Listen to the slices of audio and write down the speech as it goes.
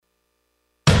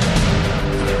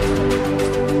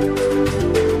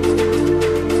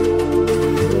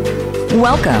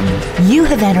Welcome. You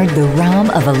have entered the realm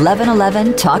of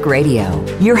 1111 Talk Radio.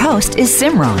 Your host is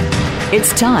Simran.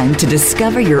 It's time to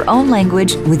discover your own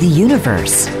language with the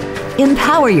universe.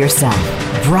 Empower yourself,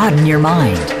 broaden your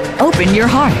mind, open your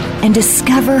heart, and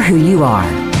discover who you are.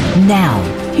 Now,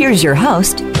 here's your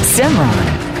host,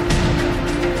 Simran.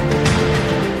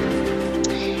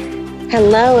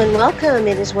 Hello and welcome.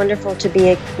 It is wonderful to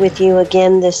be with you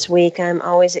again this week. I'm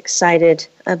always excited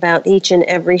about each and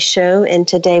every show, and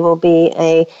today will be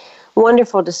a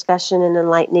wonderful discussion and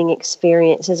enlightening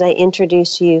experience as I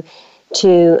introduce you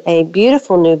to a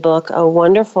beautiful new book, a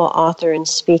wonderful author and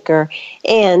speaker,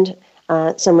 and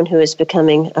someone who is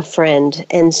becoming a friend.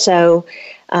 And so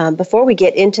before we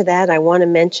get into that, I want to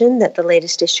mention that the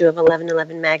latest issue of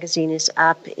 1111 magazine is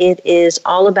up. It is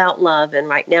all about love, and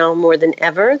right now more than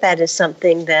ever, that is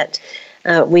something that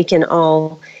we can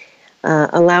all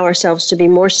allow ourselves to be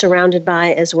more surrounded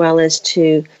by, as well as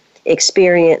to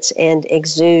experience and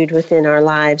exude within our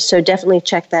lives. So definitely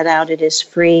check that out. It is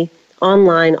free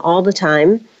online all the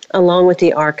time, along with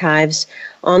the archives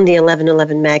on the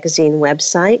 1111 magazine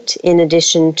website, in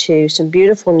addition to some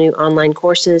beautiful new online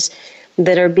courses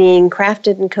that are being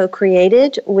crafted and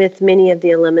co-created with many of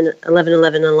the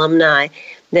 1111 alumni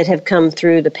that have come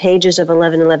through the pages of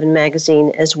 1111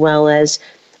 magazine, as well as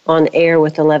on air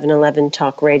with 1111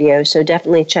 Talk Radio. So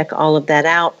definitely check all of that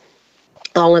out.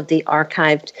 All of the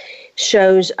archived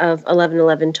shows of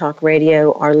 1111 Talk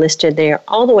Radio are listed there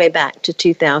all the way back to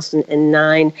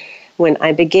 2009, when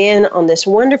I began on this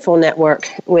wonderful network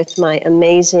with my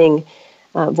amazing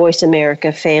Voice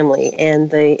America family.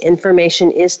 And the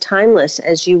information is timeless,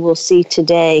 as you will see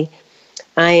today.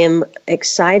 I am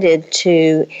excited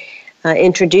to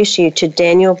introduce you to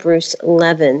Daniel Bruce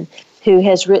Levin, who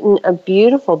has written a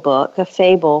beautiful book, a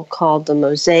fable called The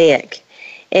Mosaic.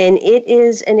 And it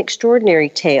is an extraordinary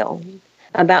tale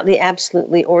about the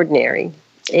absolutely ordinary.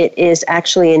 It is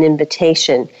actually an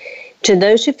invitation to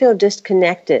those who feel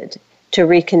disconnected to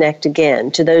reconnect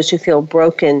again, to those who feel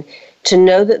broken to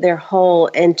know that they're whole,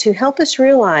 and to help us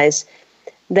realize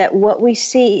that what we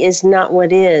see is not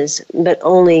what is, but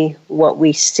only what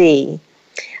we see.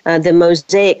 The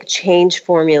Mosaic change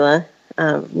formula,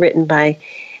 written by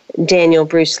Daniel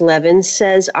Bruce Levin,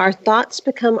 says our thoughts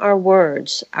become our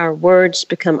words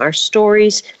become our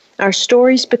stories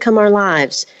become our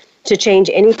lives. To change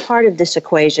any part of this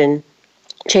equation,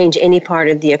 change any part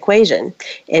of the equation,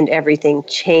 and everything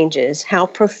changes. How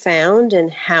profound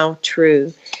and how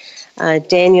true.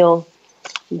 Daniel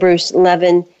Bruce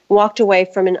Levin walked away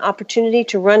from an opportunity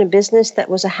to run a business that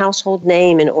was a household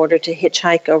name in order to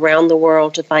hitchhike around the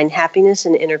world to find happiness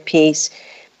and inner peace.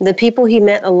 The people he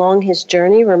met along his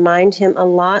journey remind him a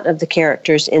lot of the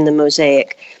characters in the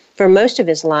Mosaic. For most of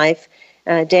his life,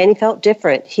 Danny felt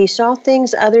different. He saw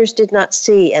things others did not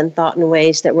see and thought in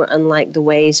ways that were unlike the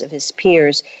ways of his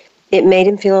peers. It made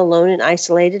him feel alone and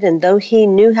isolated, and though he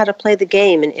knew how to play the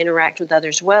game and interact with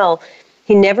others well,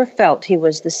 he never felt he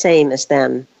was the same as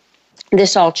them.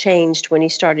 This all changed when he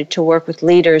started to work with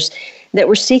leaders that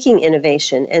were seeking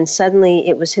innovation, and suddenly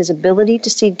it was his ability to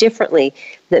see differently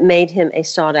that made him a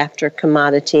sought-after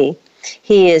commodity.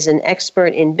 He is an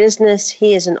expert in business.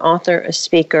 He is an author, a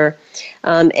speaker,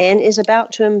 and is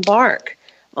about to embark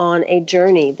on a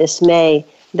journey this May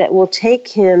that will take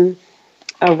him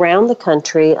around the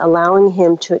country, allowing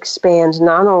him to expand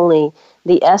not only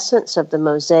the essence of the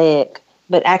Mosaic,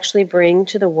 but actually bring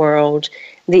to the world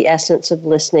the essence of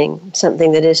listening,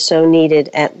 something that is so needed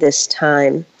at this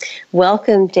time.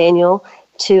 Welcome, Daniel,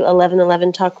 to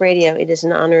 1111 Talk Radio. It is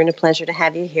an honor and a pleasure to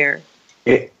have you here.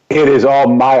 It is all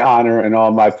my honor and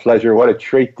all my pleasure. What a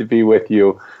treat to be with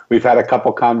you. We've had a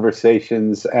couple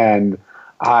conversations, and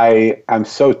I am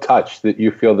so touched that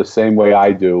you feel the same way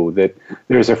I do, that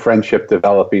there's a friendship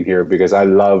developing here, because I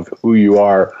love who you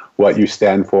are, what you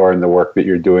stand for, and the work that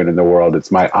you're doing in the world.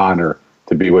 It's my honor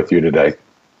to be with you today.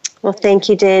 Well, thank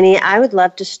you, Danny. I would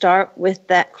love to start with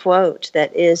that quote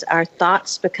that is, our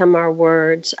thoughts become our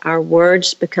words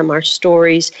become our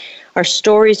stories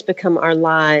become our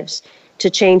lives. To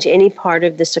change any part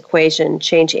of this equation,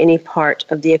 change any part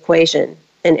of the equation,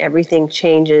 and everything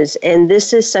changes. And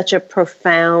this is such a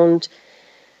profound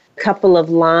couple of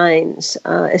lines,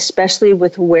 especially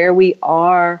with where we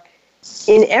are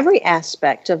in every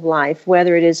aspect of life,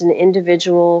 whether it is an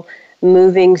individual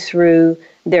moving through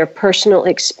their personal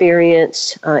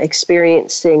experience,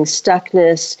 experiencing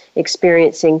stuckness,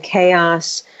 experiencing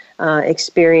chaos,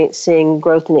 experiencing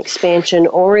growth and expansion,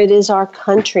 or it is our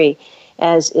country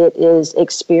as it is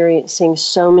experiencing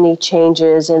so many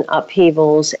changes and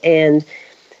upheavals, and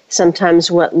sometimes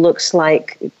what looks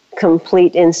like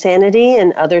complete insanity,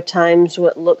 and other times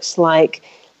what looks like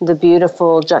the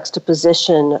beautiful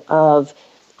juxtaposition of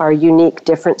our unique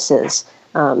differences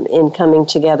in coming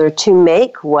together to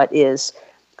make what is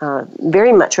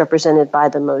very much represented by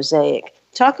the Mosaic.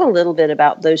 Talk a little bit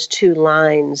about those two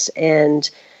lines and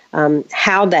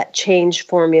how that change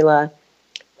formula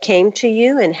came to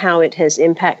you and how it has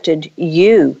impacted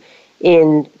you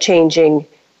in changing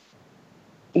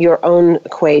your own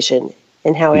equation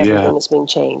and how everything is being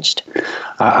changed.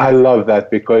 I love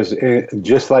that because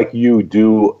just like you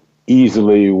do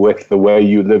easily with the way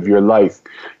you live your life,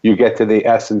 you get to the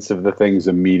essence of the things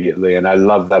immediately. And I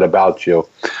love that about you.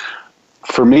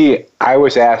 For me, I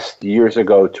was asked years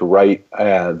ago to write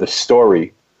the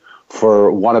story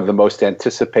for one of the most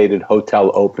anticipated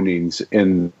hotel openings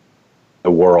in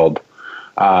the world.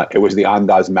 It was the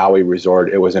Andaz Maui Resort.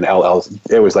 It was an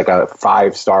it was like a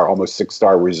 5-star, almost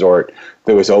 6-star resort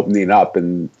that was opening up.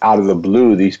 And out of the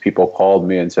blue, these people called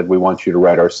me and said, "We want you to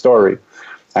write our story."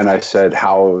 And I said,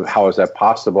 "How is that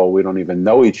possible? We don't even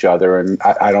know each other, and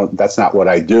I don't. That's not what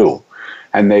I do."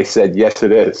 And they said, "Yes,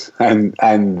 it is."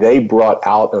 And they brought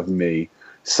out of me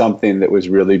something that was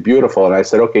really beautiful. And I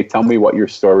said, "Okay, tell me what your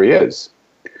story is."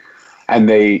 And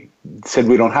they said,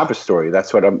 "We don't have a story.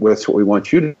 That's what we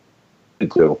want you to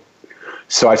do."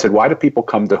 So I said, "Why do people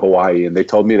come to Hawaii?" And they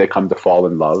told me they come to fall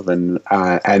in love, and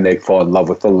they fall in love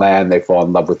with the land. They fall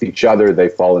in love with each other. They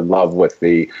fall in love with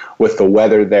the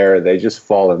weather there. They just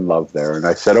fall in love there. And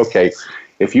I said, "Okay,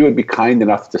 if you would be kind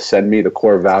enough to send me the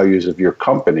core values of your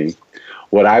company,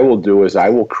 what I will do is I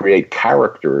will create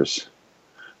characters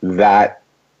that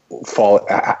fall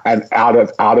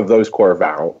out of those core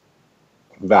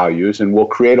values, and we'll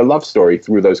create a love story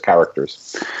through those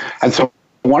characters." And so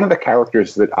one of the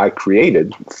characters that I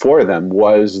created for them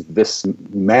was this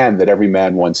man that every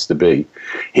man wants to be.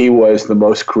 He was the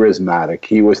most charismatic.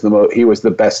 He was the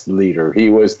best leader. He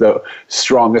was the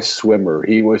strongest swimmer.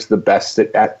 He was the best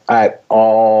at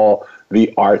all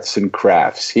the arts and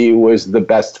crafts. He was the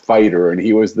best fighter, and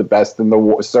he was the best in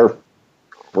the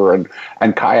surfer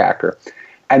and kayaker.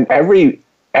 And every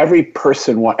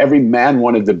man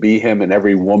wanted to be him, and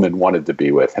every woman wanted to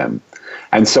be with him.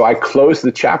 And so I closed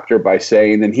the chapter by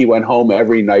saying, and he went home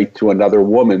every night to another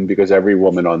woman because every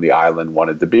woman on the island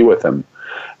wanted to be with him.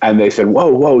 And they said,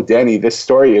 whoa, Danny, this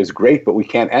story is great, but we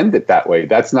can't end it that way.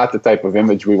 That's not the type of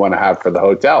image we want to have for the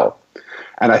hotel.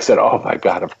 And I said, "Oh my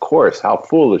God, of course, how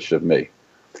foolish of me."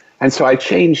 And so I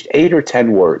changed 8 or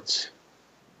 10 words.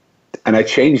 And I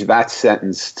changed that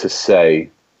sentence to say,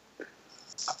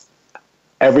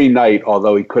 every night,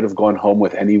 although he could have gone home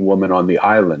with any woman on the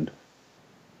island,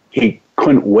 he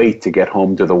couldn't wait to get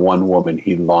home to the one woman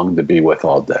he longed to be with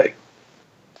all day.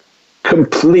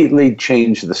 Completely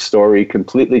changed the story,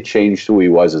 completely changed who he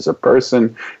was as a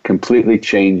person, completely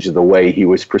changed the way he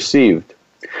was perceived.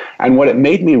 And what it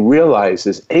made me realize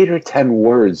is 8 or 10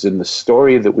 words in the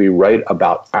story that we write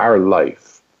about our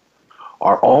life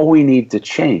are all we need to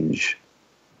change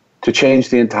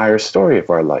the entire story of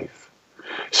our life.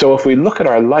 So if we look at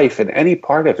our life and any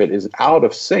part of it is out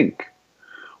of sync,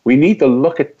 we need to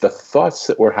look at the thoughts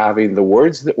that we're having, the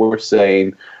words that we're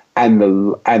saying, and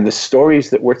the stories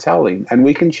that we're telling. And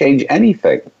we can change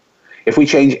anything. If we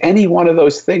change any one of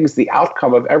those things, the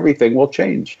outcome of everything will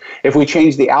change. If we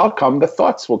change the outcome, the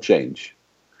thoughts will change.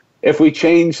 If we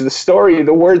change the story,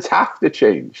 the words have to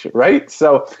change, right?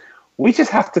 So we just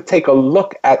have to take a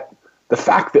look at the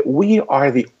fact that we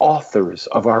are the authors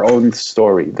of our own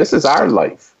story. This is our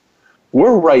life.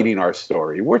 We're writing our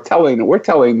story. We're telling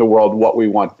the world what we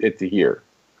want it to hear.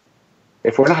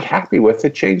 If we're not happy with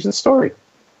it, change the story.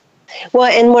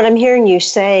 Well, and what I'm hearing you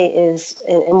say is,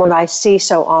 and what I see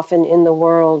so often in the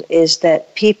world, is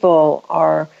that people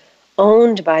are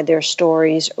owned by their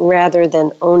stories rather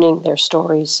than owning their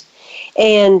stories.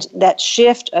 And that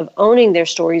shift of owning their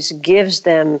stories gives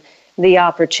them the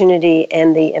opportunity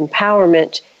and the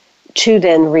empowerment to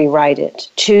then rewrite it,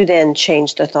 to then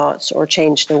change the thoughts or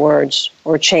change the words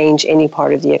or change any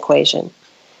part of the equation.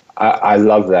 I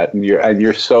love that. And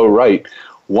you're so right.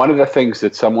 One of the things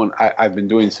that I've been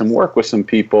doing some work with some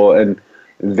people, and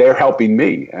they're helping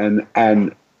me,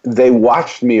 and they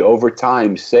watched me over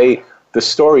time say the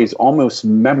stories almost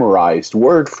memorized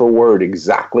word for word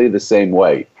exactly the same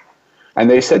way. And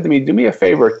they said to me, "Do me a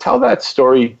favor, tell that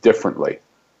story differently.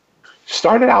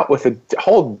 Start it out with a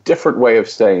whole different way of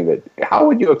saying it. How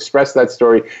would you express that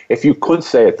story if you could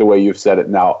say it the way you've said it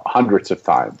now hundreds of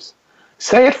times?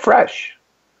 Say it fresh."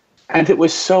 And it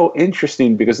was so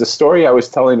interesting because the story I was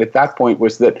telling at that point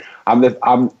was that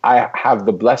I have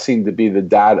the blessing to be the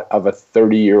dad of a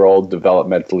 30-year-old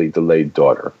developmentally delayed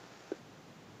daughter.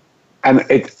 And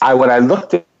when I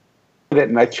looked at it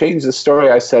and I changed the story,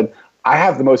 I said, I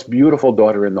have the most beautiful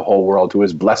daughter in the whole world who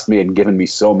has blessed me and given me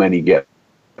so many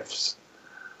gifts.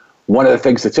 One of the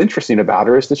things that's interesting about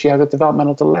her is that she has a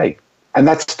developmental delay. And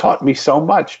that's taught me so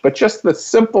much. But just the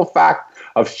simple fact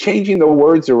of changing the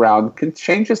words around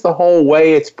changes the whole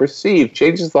way it's perceived,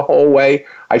 changes the whole way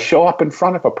I show up in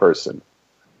front of a person.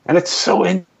 And it's so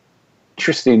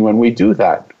interesting when we do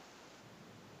that.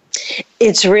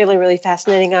 It's really, really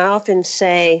fascinating. I often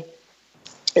say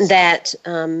that,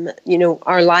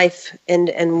 our life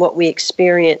and what we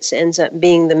experience ends up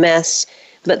being the mess,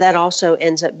 but that also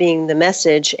ends up being the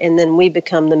message, and then we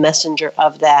become the messenger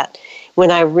of that.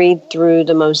 When I read through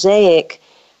the Mosaic,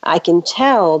 I can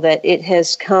tell that it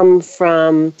has come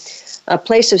from a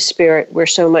place of spirit where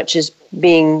so much is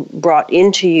being brought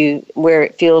into you, where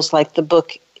it feels like the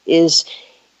book is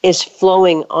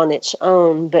flowing on its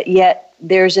own, but yet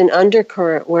there's an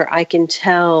undercurrent where I can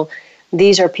tell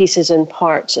these are pieces and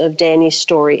parts of Danny's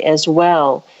story as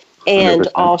well, and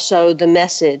 100%. also the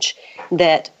message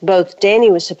that both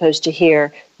Danny was supposed to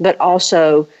hear, but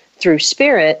also through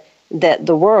spirit that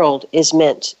the world is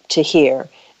meant to hear.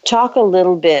 Talk a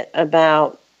little bit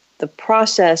about the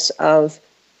process of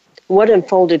what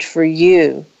unfolded for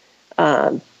you,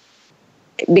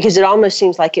 because it almost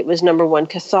seems like it was, number one,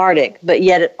 cathartic, but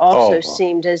yet it also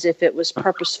seemed as if it was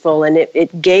purposeful, and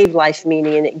it gave life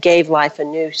meaning, and it gave life a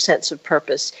new sense of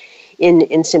purpose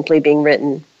in simply being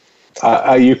written.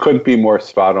 You couldn't be more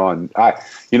spot on.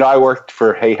 I worked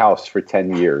for Hay House for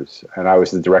 10 years, and I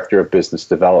was the director of business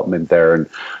development there. And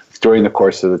during the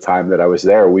course of the time that I was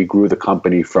there, we grew the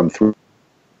company from $3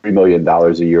 million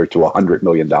a year to $100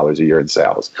 million a year in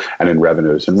sales and in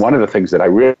revenues. And one of the things that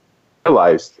I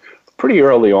realized pretty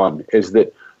early on is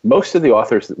that most of the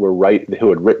authors that who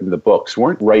had written the books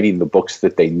weren't writing the books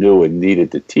that they knew and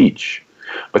needed to teach,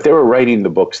 but they were writing the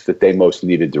books that they most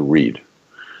needed to read.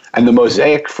 And the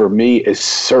Mosaic for me is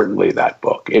certainly that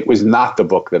book. It was not the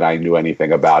book that I knew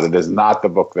anything about. It is not the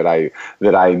book that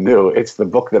I knew. It's the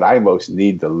book that I most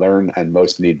need to learn and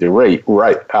most need to read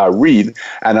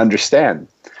and understand.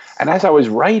 And as I was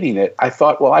writing it, I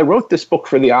thought, well, I wrote this book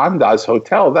for the Andaz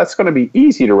Hotel. That's going to be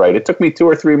easy to write. It took me 2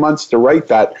 or 3 months to write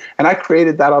that, and I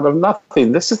created that out of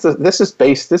nothing. This is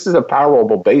a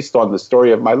parable based on the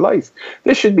story of my life.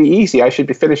 This should be easy. I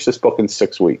should finish this book in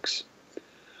 6 weeks.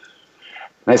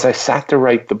 And as I sat to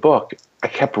write the book, I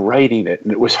kept writing it,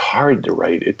 and it was hard to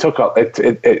write.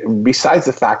 Besides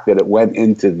the fact that it went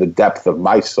into the depth of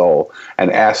my soul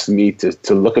and asked me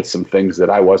to look at some things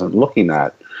that I wasn't looking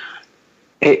at.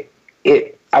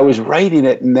 I was writing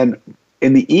it, and then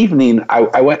in the evening,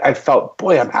 I felt,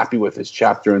 boy, I'm happy with this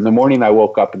chapter. In the morning, I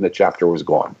woke up and the chapter was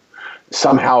gone.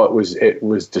 Somehow it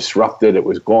was disrupted. It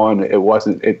was gone. It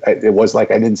was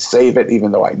like I didn't save it,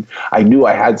 even though I knew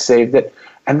I had saved it.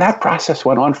 And that process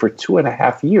went on for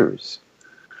 2.5 years.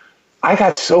 I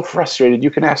got so frustrated. You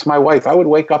can ask my wife. I would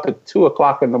wake up at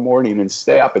 2:00 in the morning and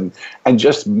stay up and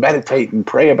just meditate and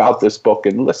pray about this book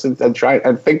and listen and try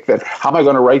and think that, how am I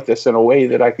going to write this in a way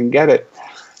that I can get it?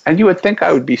 And you would think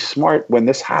I would be smart when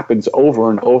this happens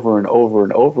over and over and over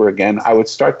and over again. I would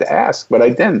start to ask, but I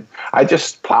didn't. I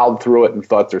just plowed through it and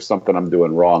thought there's something I'm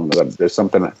doing wrong. There's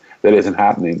something that isn't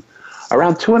happening.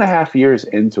 Around 2.5 years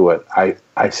into it, I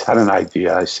had an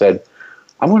idea. I said,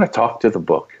 I'm going to talk to the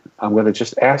book. I'm going to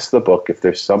just ask the book if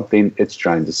there's something it's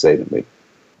trying to say to me.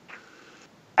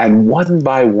 And one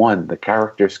by one, the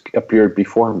characters appeared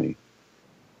before me.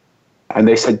 And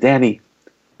they said, Danny,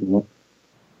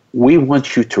 we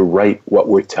want you to write what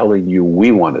we're telling you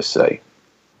we want to say.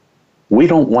 We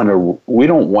don't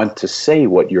want to say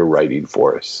what you're writing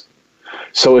for us.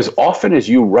 So as often as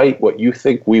you write what you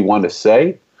think we want to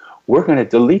say, we're going to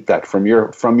delete that from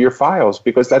your files,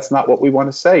 because that's not what we want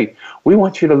to say. We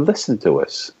want you to listen to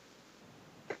us.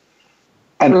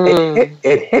 And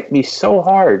it hit me so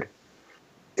hard.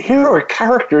 Here are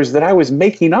characters that I was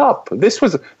making up. This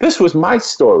was my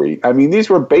story. I mean, these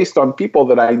were based on people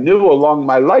that I knew along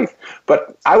my life,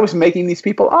 but I was making these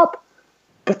people up.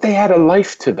 But they had a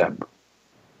life to them,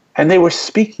 and they were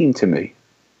speaking to me.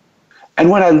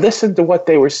 And when I listened to what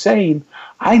they were saying,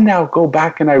 I now go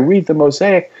back and I read the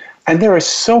Mosaic, and there is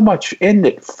so much in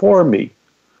it for me.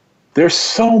 There's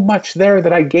so much there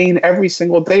that I gain every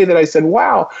single day that I said,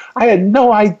 wow, I had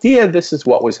no idea this is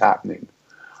what was happening.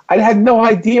 I had no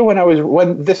idea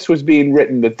when this was being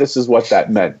written that this is what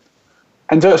that meant.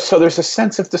 And so there's a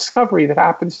sense of discovery that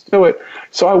happens to it.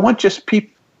 So I want just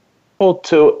people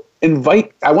to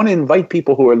invite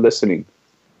people who are listening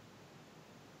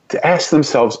to ask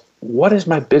themselves, what is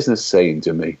my business saying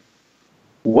to me?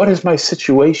 What is my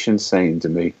situation saying to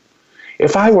me?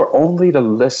 If I were only to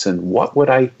listen, what would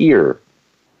I hear?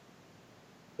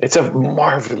 It's a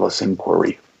marvelous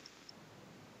inquiry.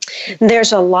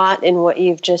 There's a lot in what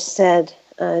you've just said,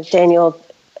 Daniel,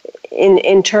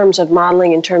 in terms of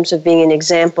modeling, in terms of being an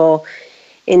example,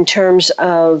 in terms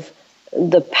of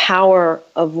the power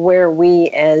of where we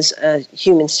as a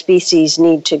human species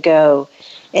need to go.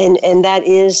 And that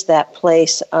is that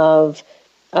place of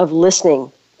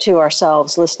listening to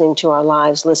ourselves, listening to our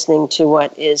lives, listening to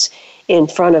what is in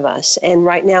front of us. And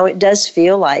right now it does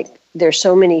feel like there's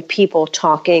so many people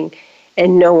talking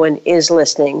and no one is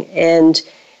listening. And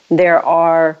there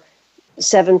are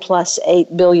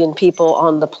 7+8 billion people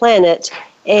on the planet,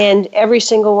 and every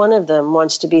single one of them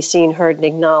wants to be seen, heard, and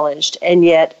acknowledged. And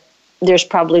yet there's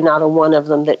probably not a one of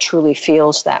them that truly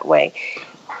feels that way.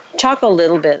 Talk a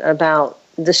little bit about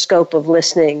the scope of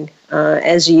listening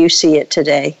as you see it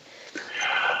today.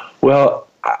 Well,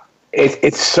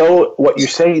 it's so, what you're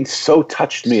saying so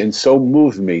touched me and so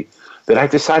moved me that I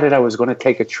decided I was going to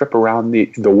take a trip around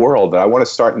the world. And I want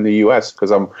to start in the U.S.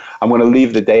 because I'm going to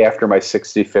leave the day after my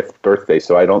 65th birthday.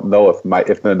 So I don't know if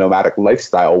the nomadic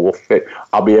lifestyle will fit.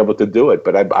 I'll be able to do it,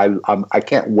 but I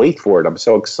can't wait for it. I'm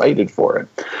so excited for it.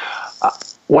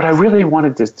 What I really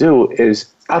wanted to do is,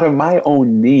 out of my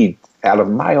own need, out of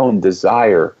my own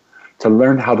desire to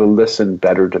learn how to listen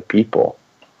better to people,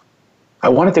 I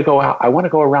wanted to go out. I want to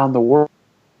go around the world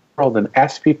and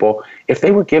ask people if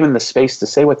they were given the space to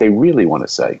say what they really want to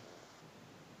say.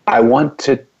 I want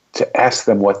to ask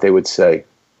them what they would say.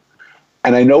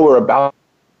 And I know we're about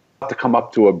to come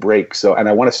up to a break. And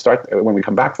I want to start, when we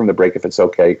come back from the break, if it's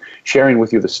okay, sharing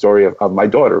with you the story of my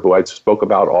daughter, who I spoke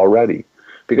about already,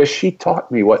 because she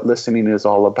taught me what listening is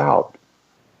all about.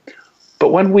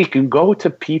 But when we can go to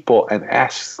people and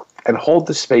ask and hold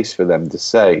the space for them to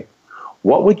say,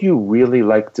 what would you really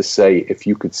like to say if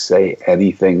you could say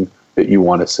anything that you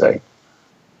want to say?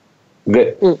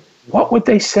 What would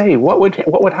they say? What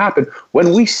would happen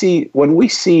when we see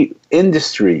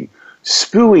industry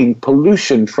spewing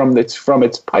pollution from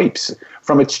its pipes,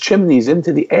 from its chimneys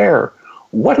into the air?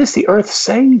 What is the earth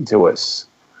saying to us?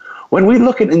 When we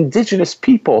look at indigenous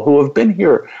people who have been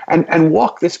here and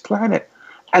walk this planet,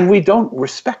 and we don't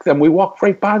respect them, we walk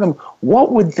right by them,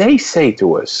 what would they say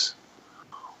to us?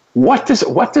 What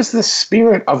does the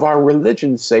spirit of our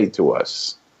religion say to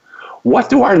us?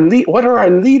 What are our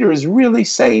leaders really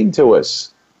saying to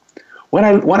us? When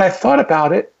I thought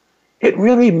about it, it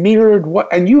really mirrored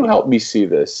and you helped me see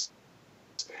this.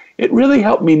 It really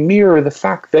helped me mirror the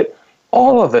fact that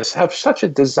all of us have such a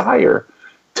desire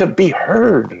to be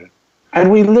heard. And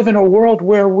we live in a world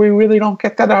where we really don't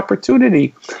get that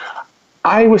opportunity.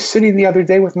 I was sitting the other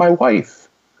day with my wife,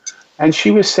 and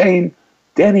she was saying,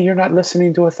 Danny, you're not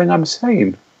listening to a thing I'm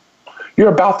saying. You're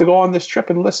about to go on this trip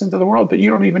and listen to the world, but you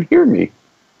don't even hear me.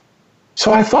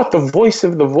 So I thought the voice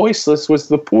of the voiceless was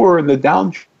the poor and the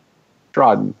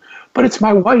downtrodden. But it's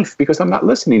my wife, because I'm not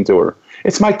listening to her.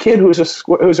 It's my kid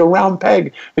who's a round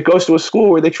peg that goes to a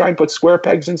school where they try and put square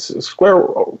pegs in square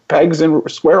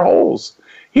holes.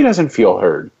 He doesn't feel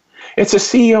heard. It's a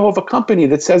CEO of a company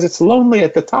that says it's lonely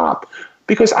at the top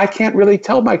because I can't really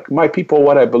tell my people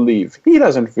what I believe. He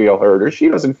doesn't feel heard, or she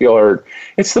doesn't feel heard.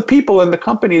 It's the people in the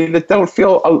company that don't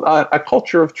feel a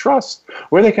culture of trust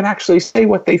where they can actually say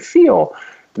what they feel.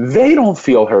 They don't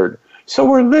feel heard. So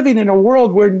we're living in a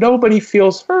world where nobody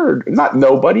feels heard. Not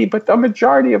nobody, but the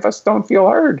majority of us don't feel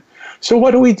heard. So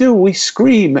what do? We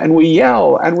scream and we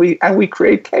yell and we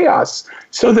create chaos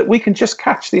so that we can just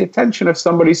catch the attention of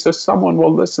somebody so someone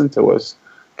will listen to us.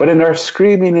 But in our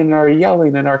screaming and our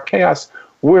yelling and our chaos,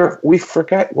 we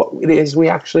forget what it is we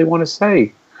actually want to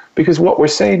say. Because what we're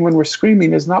saying when we're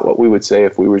screaming is not what we would say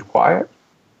if we were quiet.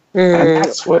 And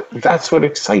that's what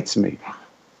excites me.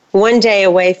 One day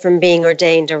away from being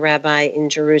ordained a rabbi in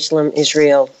Jerusalem,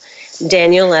 Israel,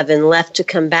 Daniel Levin left to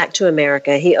come back to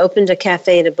America. He opened a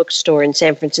cafe and a bookstore in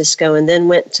San Francisco and then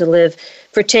went to live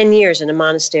for 10 years in a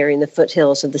monastery in the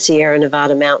foothills of the Sierra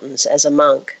Nevada mountains as a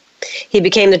monk. He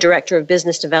became the director of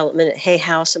business development at Hay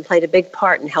House and played a big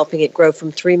part in helping it grow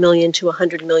from $3 million to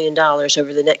 $100 million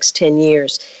over the next 10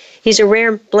 years. He's a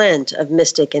rare blend of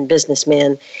mystic and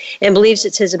businessman and believes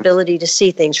it's his ability to see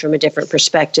things from a different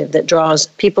perspective that draws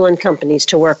people and companies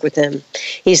to work with him.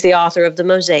 He's the author of The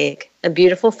Mosaic, a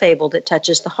beautiful fable that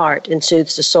touches the heart and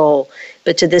soothes the soul.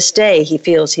 But to this day, he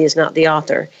feels he is not the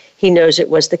author. He knows it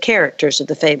was the characters of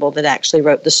the fable that actually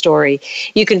wrote the story.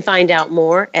 You can find out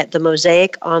more at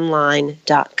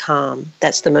themosaiconline.com.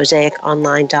 That's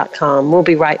themosaiconline.com. We'll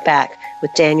be right back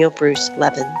with Daniel Bruce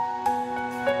Levin.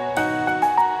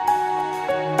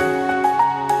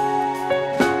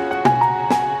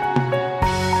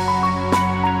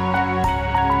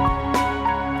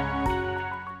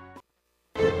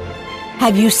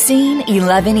 Have you seen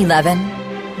 1111?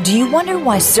 Do you wonder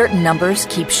why certain numbers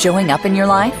keep showing up in your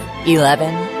life?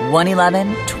 11,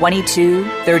 111, 22,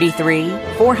 33,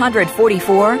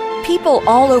 444? People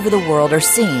all over the world are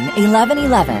seeing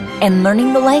 1111 and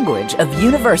learning the language of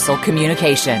universal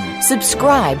communication.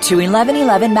 Subscribe to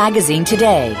 1111 Magazine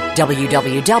today.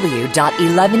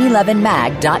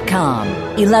 www.1111mag.com.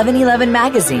 1111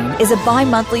 Magazine is a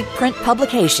bi-monthly print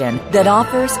publication that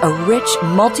offers a rich,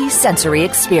 multi-sensory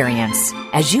experience.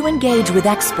 As you engage with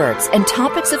experts and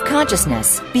topics of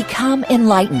consciousness, become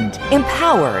enlightened,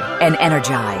 empowered, and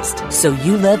energized, so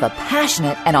you live a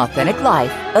passionate and authentic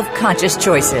life of conscious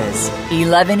choices.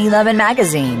 1111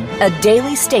 Magazine, a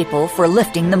daily staple for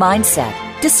lifting the mindset,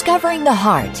 discovering the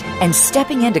heart, and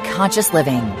stepping into conscious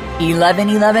living.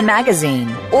 1111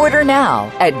 Magazine. Order now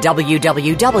at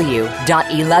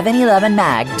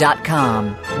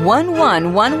www.1111mag.com.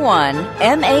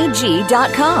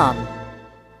 1111mag.com.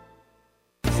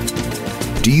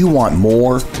 Do you want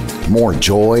more? More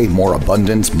joy, more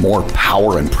abundance, more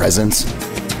power and presence?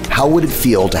 How would it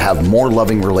feel to have more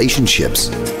loving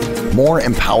relationships, more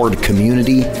empowered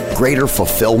community, greater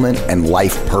fulfillment, and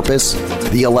life purpose?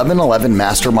 The 1111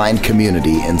 Mastermind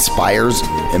community inspires,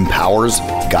 empowers,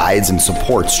 guides, and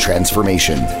supports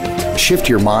transformation. Shift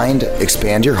your mind,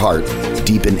 expand your heart,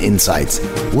 deepen insights,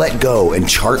 let go and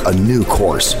chart a new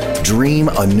course, dream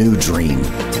a new dream.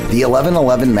 The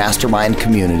 1111 Mastermind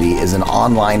community is an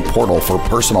online portal for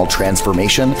personal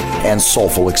transformation and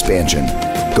soulful expansion.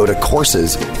 Go to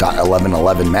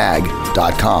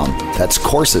courses.1111mag.com. That's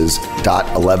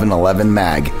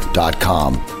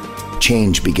courses.1111mag.com.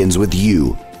 Change begins with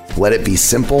you. Let it be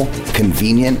simple,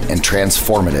 convenient, and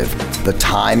transformative. The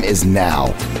time is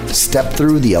now. Step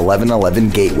through the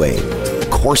 1111 gateway.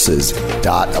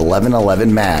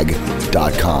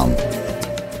 Courses.1111mag.com.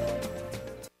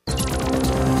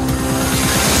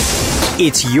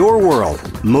 It's your world.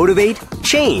 Motivate,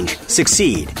 change,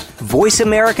 succeed.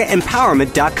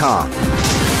 VoiceAmericaEmpowerment.com.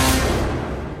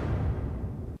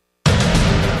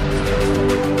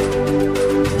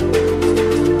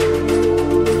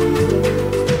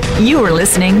 You are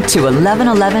listening to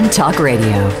 1111 Talk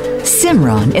Radio.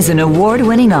 Simran is an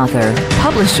award-winning author,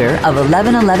 publisher of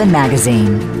 1111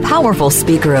 Magazine, powerful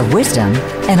speaker of wisdom,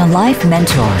 and a life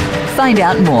mentor. Find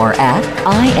out more at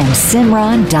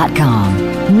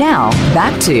IamSimran.com. Now,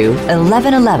 back to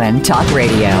 1111 Talk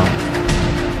Radio.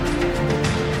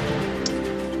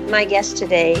 My guest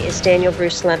today is Daniel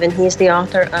Bruce Levin. He is the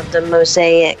author of the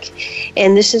Mosaic.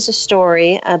 And this is a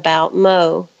story about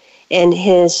Mo and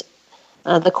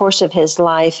the course of his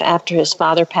life after his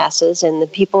father passes and the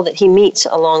people that he meets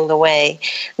along the way.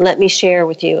 Let me share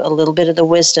with you a little bit of the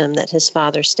wisdom that his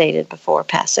father stated before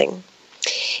passing.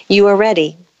 You are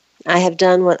ready. I have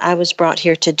done what I was brought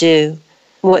here to do.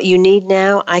 What you need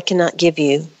now, I cannot give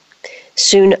you.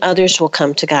 Soon others will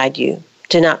come to guide you.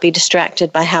 Do not be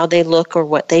distracted by how they look or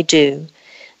what they do.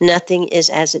 Nothing is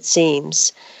as it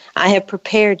seems. I have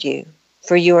prepared you,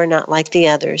 for you are not like the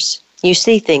others. You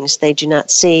see things they do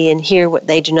not see and hear what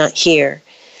they do not hear.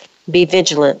 Be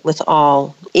vigilant with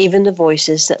all, even the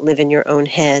voices that live in your own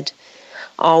head.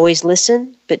 Always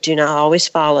listen, but do not always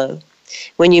follow.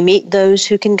 When you meet those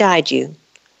who can guide you,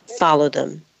 follow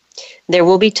them. There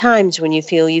will be times when you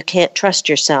feel you can't trust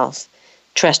yourself.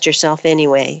 Trust yourself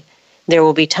anyway. There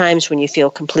will be times when you feel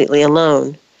completely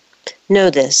alone. Know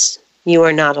this, you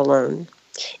are not alone.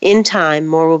 In time,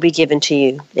 more will be given to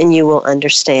you, and you will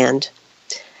understand.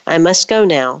 I must go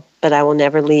now, but I will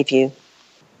never leave you.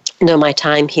 Though my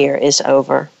time here is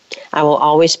over, I will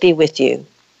always be with you.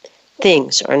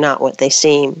 Things are not what they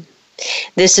seem.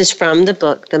 This is from the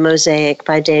book, The Mosaic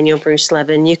by Daniel Bruce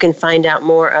Levin. You can find out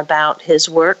more about his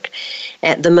work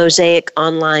at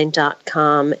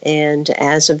themosaiconline.com. And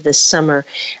as of this summer,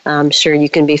 I'm sure you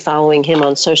can be following him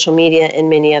on social media and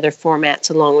many other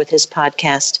formats along with his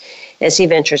podcast as he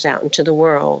ventures out into the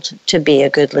world to be a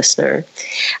good listener.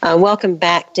 Welcome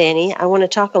back, Danny. I want to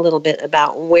talk a little bit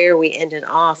about where we ended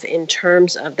off in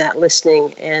terms of that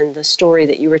listening and the story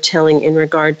that you were telling in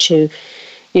regard to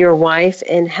your wife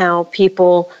and how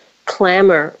people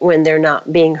clamor when they're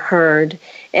not being heard.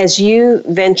 As you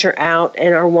venture out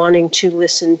and are wanting to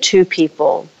listen to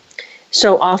people,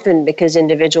 so often because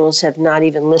individuals have not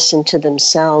even listened to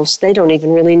themselves, they don't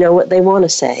even really know what they want to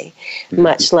say,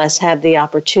 much less have the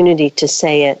opportunity to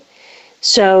say it.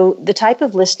 So the type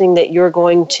of listening that you're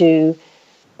going to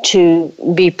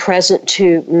be present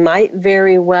to might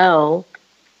very well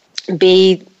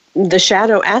be the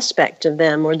shadow aspect of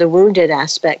them or the wounded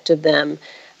aspect of them.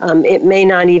 It may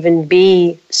not even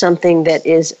be something that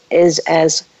is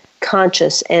as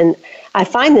conscious. And I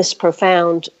find this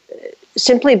profound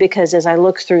simply because as I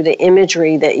look through the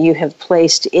imagery that you have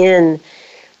placed in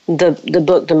the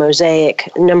book, The Mosaic.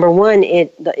 Number one,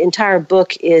 the entire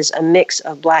book is a mix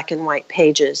of black and white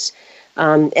pages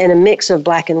and a mix of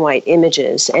black and white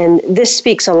images. And this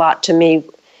speaks a lot to me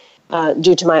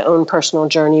due to my own personal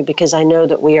journey, because I know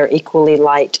that we are equally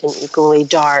light and equally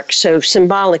dark. So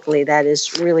symbolically, that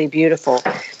is really beautiful.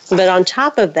 But on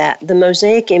top of that, the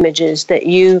mosaic images that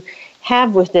you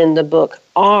have within the book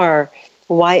are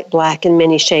white, black, and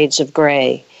many shades of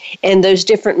gray. And those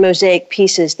different mosaic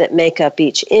pieces that make up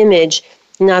each image,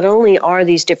 not only are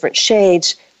these different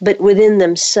shades, but within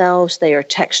themselves they are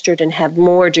textured and have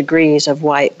more degrees of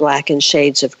white, black, and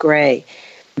shades of gray.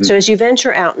 So as you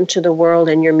venture out into the world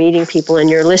and you're meeting people and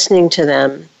you're listening to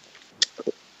them,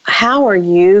 how are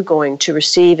you going to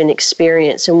receive an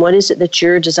experience, and what is it that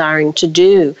you're desiring to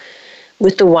do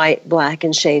with the white, black,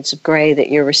 and shades of gray that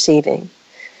you're receiving?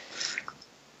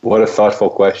 What a thoughtful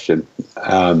question.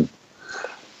 And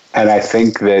I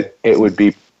think that it would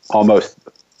be almost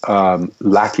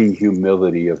lacking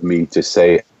humility of me to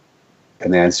say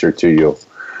an answer to you,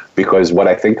 because what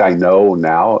I think I know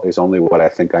now is only what I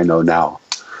think I know now.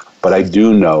 But I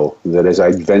do know that as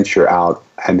I venture out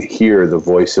and hear the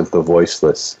voice of the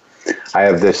voiceless, I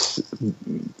have this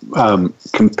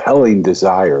compelling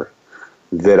desire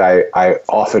that I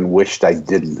often wished I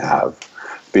didn't have,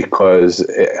 because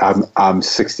I'm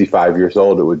 65 years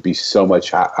old. It would be so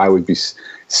much. I would be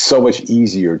so much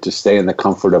easier to stay in the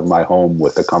comfort of my home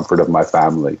with the comfort of my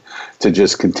family, to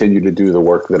just continue to do the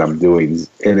work that I'm doing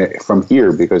from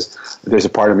here, because there's a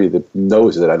part of me that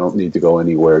knows that I don't need to go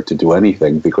anywhere to do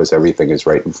anything, because everything is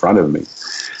right in front of me.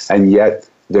 And yet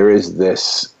there is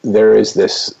this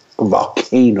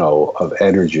volcano of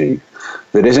energy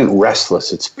that isn't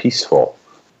restless, it's peaceful,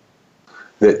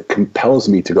 that compels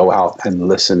me to go out and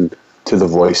listen to the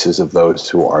voices of those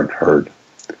who aren't heard.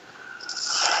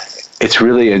 It's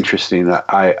really interesting.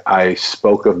 I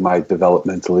spoke of my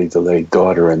developmentally delayed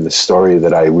daughter and the story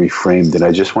that I reframed, and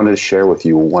I just wanted to share with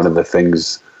you one of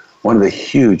the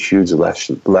huge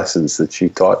lessons that she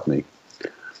taught me.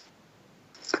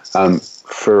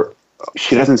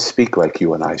 She doesn't speak like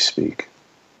you and I speak.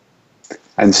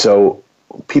 And so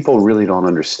people really don't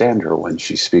understand her when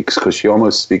she speaks, because she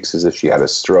almost speaks as if she had a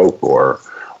stroke or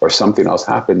something else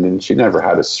happened, and she never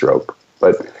had a stroke.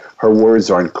 But her words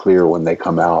aren't clear when they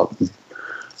come out.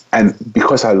 And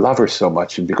because I love her so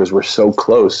much and because we're so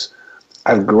close,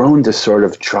 I've grown to sort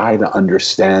of try to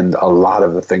understand a lot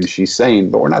of the things she's saying,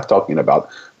 but we're not talking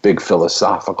about big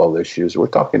philosophical issues. We're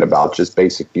talking about just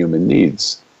basic human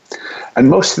needs. And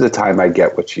most of the time I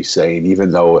get what she's saying,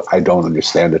 even though I don't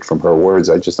understand it from her words.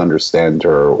 I just understand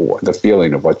the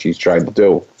feeling of what she's trying to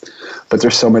do. But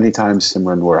there's so many times,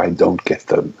 Simran, where I don't get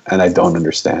them and I don't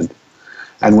understand.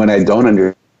 And when I don't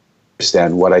understand,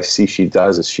 what I see she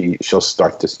does is she'll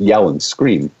start to yell and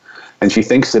scream. And she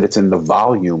thinks that it's in the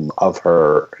volume of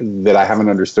her that I haven't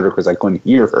understood her because I couldn't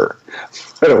hear her.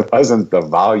 But it wasn't the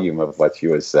volume of what she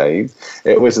was saying.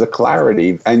 It was the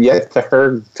clarity. And yet to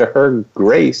her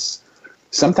grace,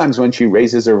 sometimes when she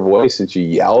raises her voice and she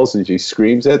yells and she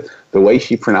screams it, the way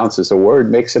she pronounces a word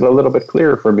makes it a little bit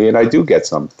clearer for me, and I do get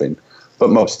something,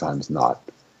 but most times not.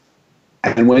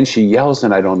 And when she yells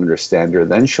and I don't understand her,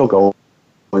 then she'll go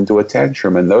into a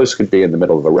tantrum, and those could be in the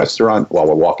middle of a restaurant while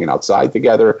we're walking outside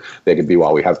together. They could be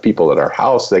while we have people at our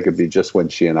house. They could be just when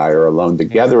she and I are alone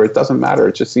together. It doesn't matter.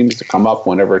 It just seems to come up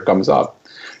whenever it comes up.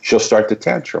 She'll start to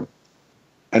tantrum.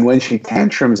 And when she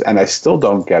tantrums and I still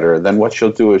don't get her, then what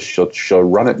she'll do is she'll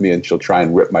run at me and she'll try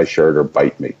and rip my shirt or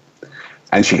bite me.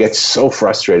 And she gets so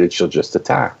frustrated, she'll just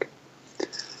attack.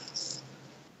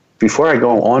 Before I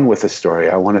go on with the story,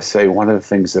 I want to say one of the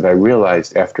things that I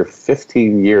realized after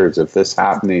 15 years of this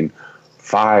happening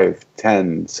 5,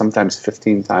 10, sometimes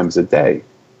 15 times a day.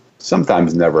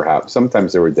 Sometimes never happened.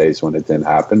 Sometimes there were days when it didn't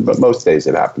happen, but most days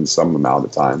it happened some amount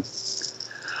of time.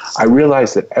 I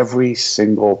realized that every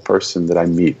single person that I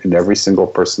meet and every single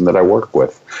person that I work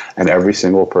with and every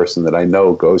single person that I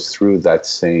know goes through that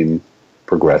same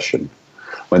progression.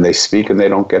 When they speak and they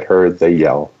don't get heard, they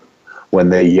yell. When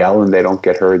they yell and they don't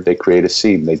get heard, they create a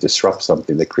scene. They disrupt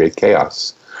something. They create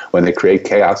chaos. When they create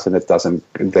chaos and they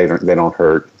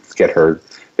don't get heard,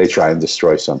 they try and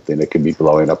destroy something. It could be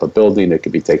blowing up a building. It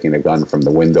could be taking a gun from the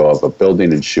window of a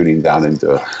building and shooting down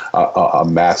into a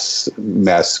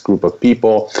mass group of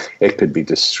people. It could be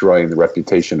destroying the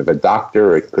reputation of a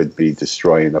doctor. It could be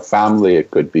destroying a family.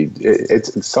 It could be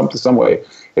it's some way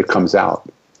it comes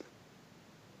out.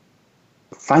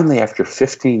 Finally, after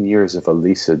 15 years of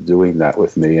Elisa doing that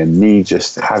with me and me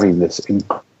just having this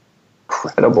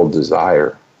incredible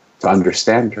desire to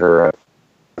understand her,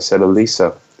 I said,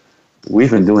 Elisa,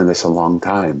 we've been doing this a long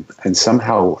time, and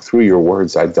somehow through your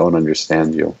words, I don't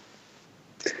understand you.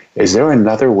 is there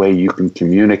another way you can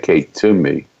communicate to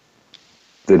me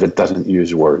that it doesn't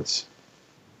use words?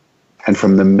 And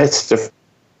from the midst of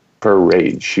her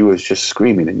rage, she was just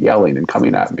screaming and yelling and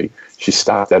coming at me. She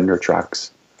stopped dead in her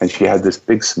tracks, and she had this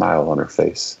big smile on her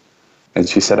face. And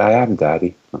she said, "I am,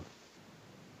 Daddy."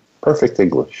 Perfect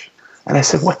English. And I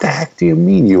said, "What the heck do you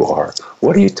mean you are?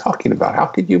 What are you talking about? How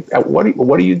could you,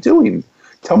 what are you doing?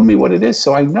 Tell me what it is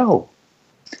so I know."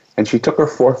 And she took her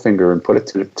forefinger and put it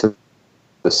to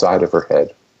the side of her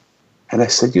head. And I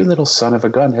said, "You little son of a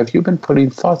gun, have you been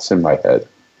putting thoughts in my head?"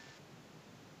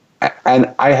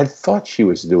 And I had thought she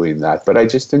was doing that, but I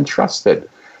just didn't trust it.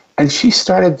 And she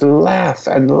started to laugh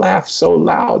and laugh so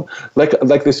loud,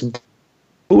 like this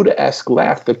Buddha-esque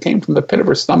laugh that came from the pit of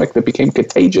her stomach that became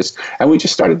contagious. And we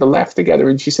just started to laugh together.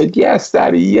 And she said, "Yes,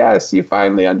 Daddy, yes, you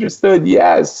finally understood.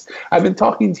 Yes, I've been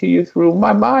talking to you through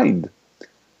my mind.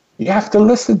 You have to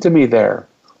listen to me there."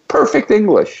 Perfect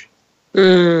English.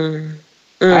 And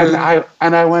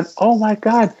I went, "Oh my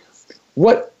God,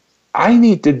 what I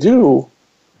need to do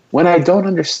when I don't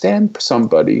understand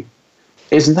somebody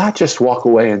is not just walk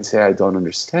away and say I don't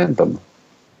understand them.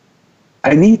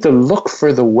 I need to look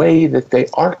for the way that they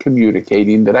are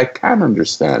communicating that I can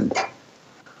understand."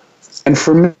 And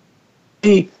for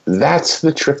me, that's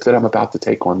the trip that I'm about to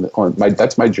take on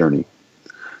that's my journey.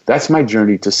 That's my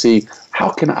journey to see how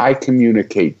can I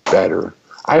communicate better.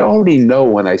 I already know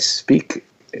when I speak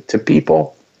to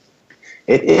people,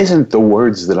 it isn't the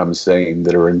words that I'm saying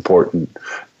that are important.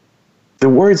 The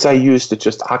words I use to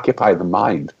just occupy the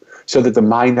mind so that the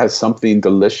mind has something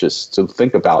delicious to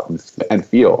think about and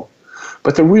feel.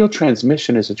 But the real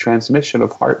transmission is a transmission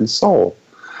of heart and soul.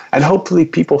 And hopefully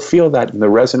people feel that in the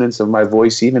resonance of my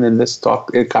voice, even in this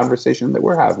conversation that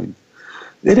we're having.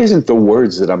 It isn't the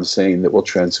words that I'm saying that will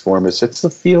transform us. It's the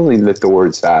feeling that the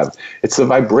words have. It's the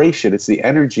vibration. It's the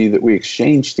energy that we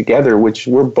exchange together, which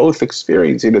we're both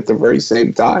experiencing at the very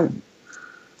same time.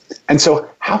 And so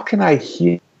how can I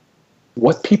hear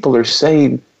what people are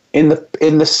saying in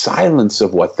the silence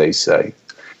of what they say,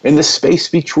 in the space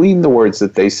between the words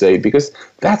that they say? Because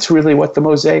that's really what the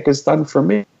Mosaic has done for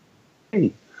me.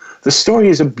 The story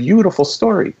is a beautiful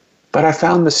story, but I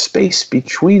found the space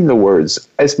between the words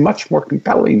as much more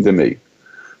compelling to me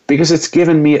because it's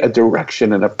given me a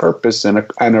direction and a purpose and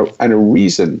a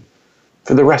reason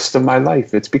for the rest of my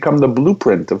life. It's become the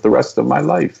blueprint of the rest of my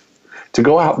life to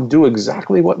go out and do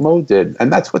exactly what Mo did.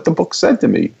 And that's what the book said to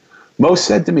me. Mo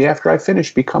said to me after I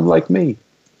finished, "Become like me.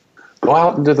 Go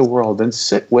out into the world and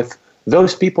sit with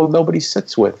those people nobody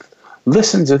sits with.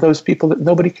 Listen to those people that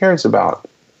nobody cares about.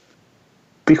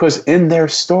 Because in their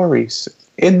stories,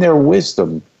 in their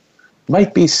wisdom,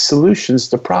 might be solutions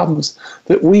to problems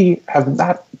that we have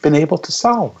not been able to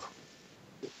solve."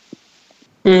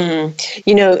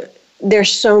 You know,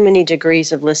 there's so many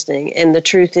degrees of listening. And the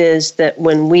truth is that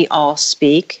when we all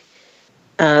speak,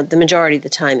 the majority of the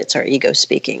time it's our ego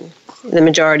speaking. The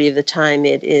majority of the time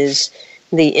it is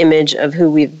the image of who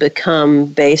we've become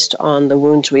based on the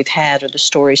wounds we've had or the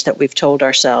stories that we've told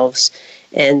ourselves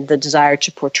and the desire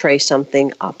to portray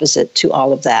something opposite to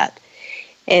all of that.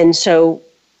 And so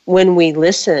when we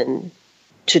listen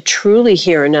to truly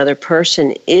hear another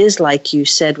person is like you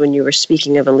said when you were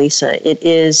speaking of Elisa, it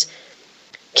is,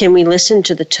 can we listen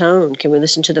to the tone? Can we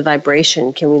listen to the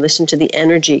vibration? Can we listen to the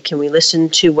energy? Can we listen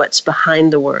to what's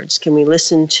behind the words? Can we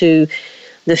listen to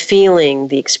the feeling,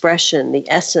 the expression, the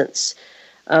essence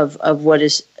of what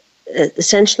is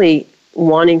essentially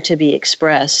wanting to be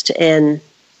expressed? And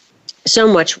so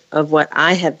much of what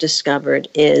I have discovered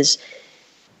is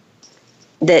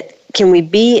that can we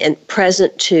be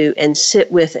present to and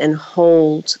sit with and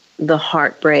hold the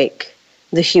heartbreak,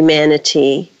 the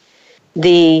humanity,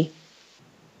 the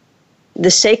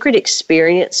sacred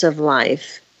experience of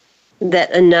life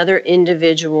that another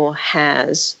individual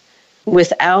has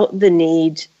without the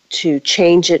need to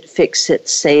change it, fix it,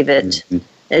 save it,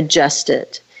 adjust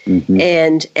it,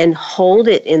 and hold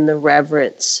it in the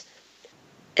reverence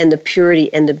and the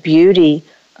purity and the beauty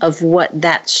of what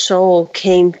that soul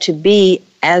came to be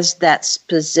as that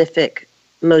specific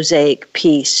mosaic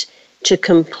piece to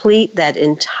complete that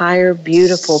entire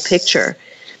beautiful picture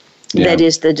that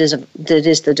is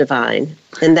the divine.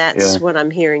 And that's what I'm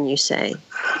hearing you say.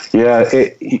 Yeah,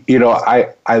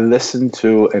 I listened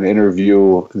to an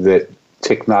interview that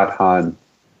Thich Nhat Hanh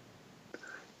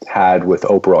had with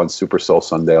Oprah on Super Soul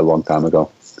Sunday a long time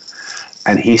ago.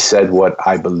 And he said what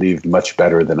I believed much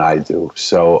better than I do.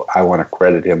 So I want to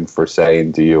credit him for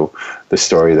saying to you the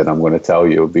story that I'm going to tell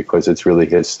you, because it's really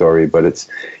his story, but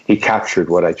he captured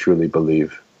what I truly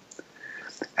believe.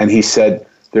 And he said,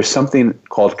 there's something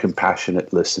called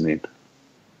compassionate listening.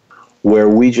 where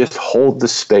we just hold the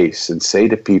space and say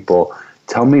to people,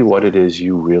 tell me what it is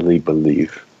you really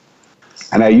believe.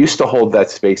 And I used to hold that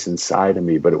space inside of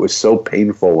me, but it was so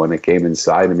painful when it came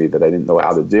inside of me that I didn't know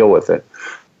how to deal with it.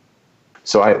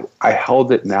 So I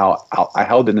held it now. I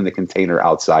held it in a container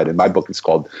outside. In my book, it's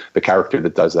called The Character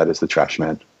That Does That is the Trash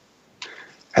Man.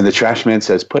 And the trash man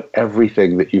says, put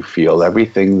everything that you feel,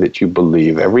 everything that you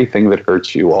believe, everything that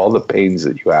hurts you, all the pains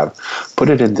that you have, put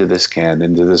it into this can,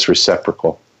 into this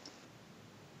receptacle.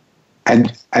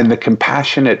 And the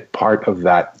compassionate part of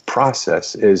that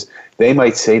process is they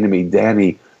might say to me,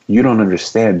 Danny, you don't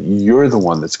understand. You're the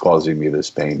one that's causing me this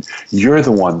pain. You're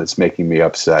the one that's making me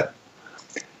upset.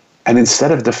 And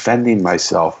instead of defending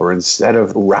myself, or instead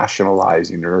of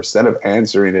rationalizing, or instead of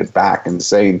answering it back and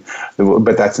saying,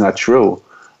 but that's not true,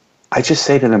 I just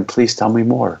say to them, please tell me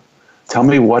more. Tell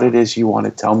me what it is you want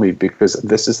to tell me, because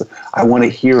I want to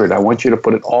hear it. I want you to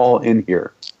put it all in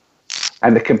here.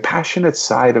 And the compassionate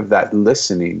side of that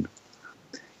listening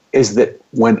is that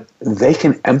when they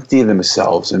can empty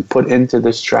themselves and put into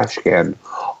this trash can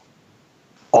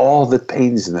all that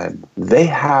pains them, they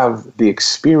have the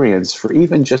experience for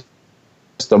even just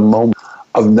a moment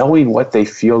of knowing what they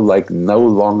feel like no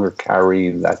longer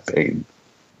carrying that pain.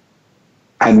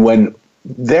 And when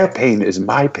their pain is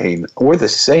my pain, we're the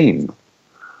same.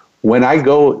 When I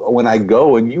go,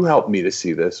 and you help me to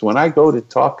see this, when I go to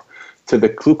talk to the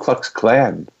Ku Klux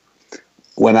Klan,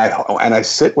 and I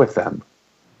sit with them,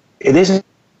 it isn't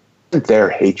their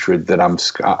hatred that I'm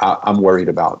worried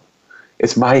about.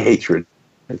 It's my hatred.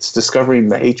 It's discovering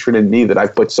the hatred in me that I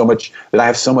have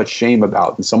so much shame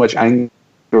about and so much anger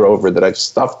over, that I've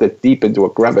stuffed it deep into a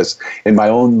crevice in my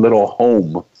own little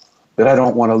home, that I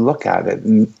don't want to look at it.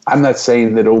 And I'm not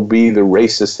saying that it'll be the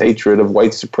racist hatred of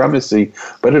white supremacy,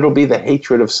 but it'll be the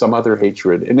hatred of some other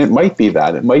hatred. And it might be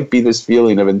that. It might be this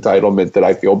feeling of entitlement that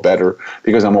I feel better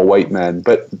because I'm a white man.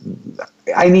 But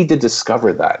I need to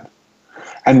discover that.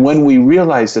 And when we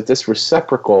realize that this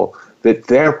receptacle that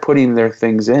they're putting their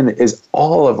things in is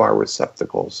all of our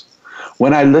receptacles.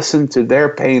 When I listen to their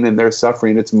pain and their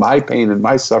suffering, it's my pain and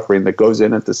my suffering that goes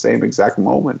in at the same exact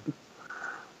moment.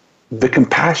 The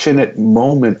compassionate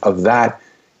moment of that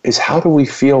is, how do we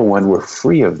feel when we're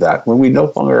free of that, when we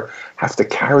no longer have to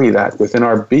carry that within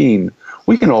our being?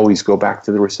 We can always go back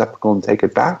to the receptacle and take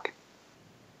it back.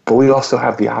 But we also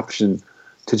have the option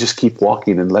to just keep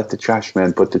walking and let the trash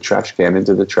man put the trash can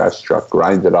into the trash truck,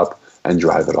 grind it up, and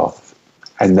drive it off,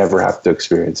 and never have to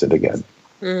experience it again.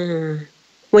 Mm.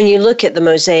 When you look at the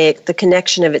mosaic, the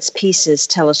connection of its pieces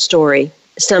tell a story.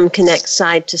 Some connect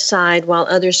side to side, while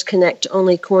others connect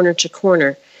only corner to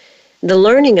corner. The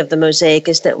learning of the mosaic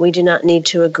is that we do not need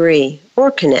to agree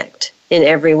or connect in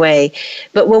every way.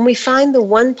 But when we find the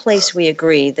one place we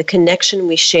agree, the connection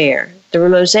we share, the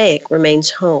mosaic remains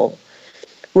whole.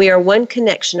 We are one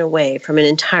connection away from an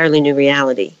entirely new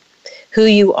reality. Who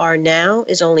you are now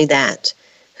is only that,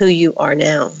 who you are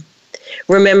now.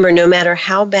 Remember, no matter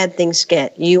how bad things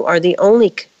get, you are the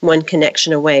only one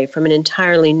connection away from an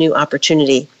entirely new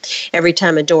opportunity. Every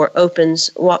time a door opens,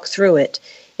 walk through it.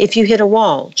 If you hit a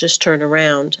wall, just turn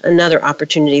around. Another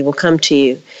opportunity will come to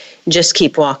you. Just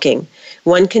keep walking.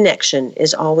 One connection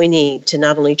is all we need to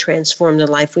not only transform the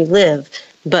life we live,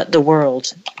 but the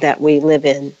world that we live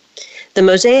in. The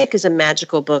Mosaic is a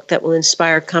magical book that will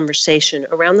inspire conversation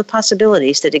around the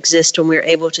possibilities that exist when we're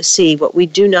able to see what we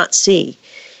do not see.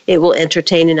 It will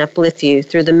entertain and uplift you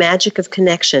through the magic of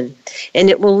connection, and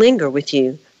it will linger with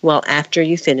you well after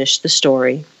you finish the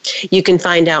story. You can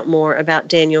find out more about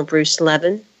Daniel Bruce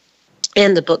Levin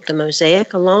and the book The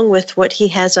Mosaic, along with what he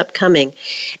has upcoming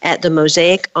at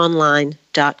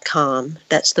themosaiconline.com.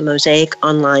 That's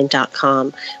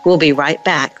themosaiconline.com. We'll be right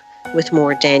back with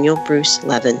more Daniel Bruce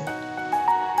Levin.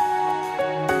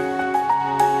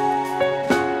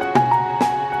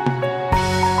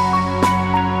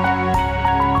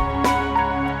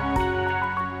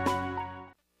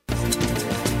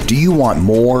 Do you want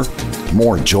more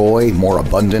joy, more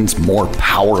abundance, more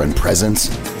power and presence?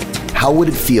 How would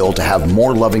it feel to have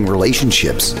more loving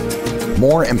relationships,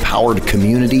 more empowered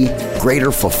community,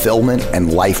 greater fulfillment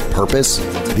and life purpose?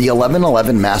 The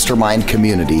 1111 Mastermind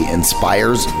community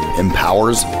inspires,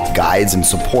 empowers, guides, and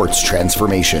supports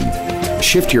transformation.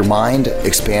 Shift your mind,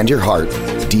 expand your heart,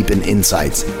 deepen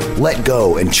insights, let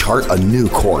go and chart a new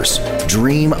course,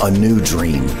 dream a new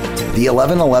dream. The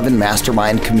 1111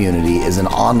 Mastermind community is an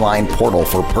online portal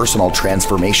for personal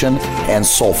transformation and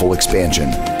soulful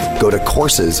expansion. Go to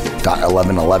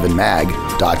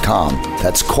courses.1111mag.com.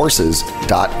 That's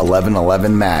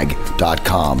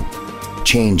courses.1111mag.com.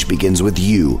 Change begins with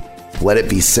you. Let it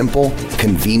be simple,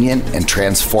 convenient, and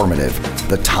transformative.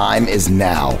 The time is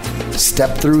now.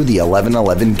 Step through the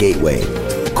 1111 Gateway.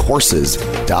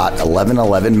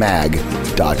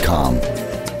 Courses.1111mag.com.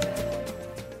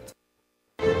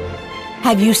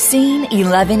 Have you seen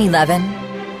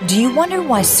 1111? Do you wonder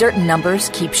why certain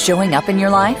numbers keep showing up in your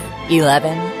life?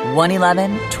 11,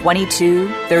 111, 22,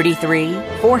 33,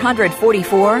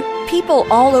 444. People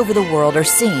all over the world are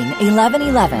seeing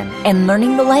 1111 and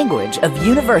learning the language of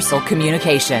universal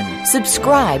communication.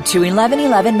 Subscribe to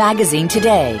 1111 Magazine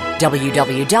today.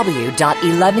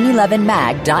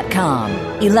 www.1111mag.com.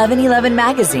 1111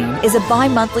 Magazine is a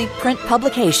bi-monthly print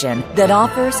publication that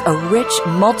offers a rich,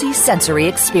 multi-sensory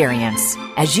experience.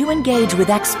 As you engage with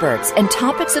experts and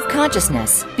topics of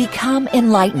consciousness, become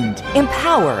enlightened,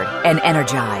 empowered, and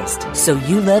energized, so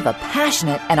you live a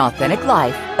passionate and authentic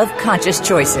life of conscious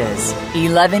choices.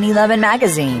 1111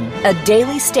 Magazine, a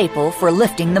daily staple for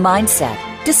lifting the mindset,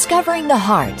 discovering the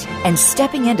heart, and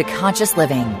stepping into conscious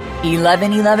living.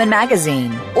 1111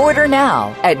 Magazine. Order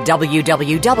now at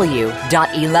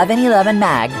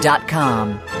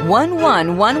www.1111mag.com.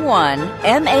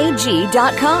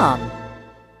 1111mag.com.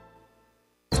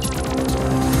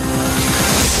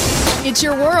 It's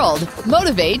your world.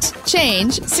 Motivate,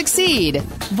 change, succeed.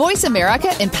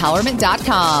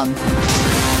 VoiceAmericaEmpowerment.com.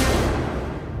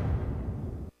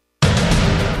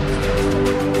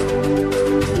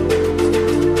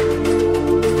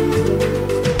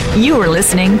 You are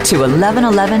listening to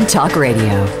 1111 Talk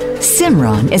Radio.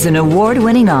 Simran is an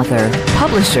award-winning author,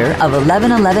 publisher of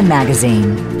 1111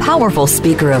 Magazine, powerful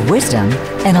speaker of wisdom,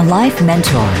 and a life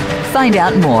mentor. Find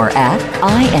out more at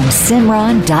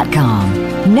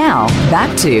IamSimran.com. Now,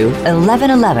 back to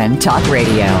 1111 Talk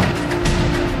Radio.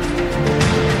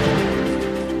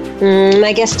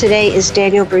 My guest today is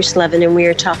Daniel Bruce Levin, and we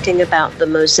are talking about the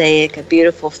Mosaic, a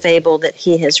beautiful fable that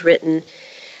he has written,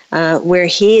 where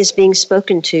he is being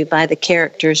spoken to by the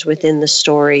characters within the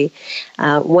story.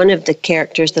 One of the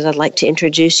characters that I'd like to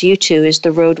introduce you to is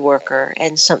the road worker,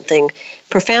 and something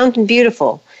profound and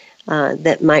beautiful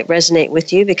that might resonate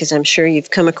with you, because I'm sure you've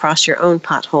come across your own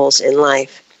potholes in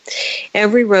life.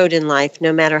 Every road in life,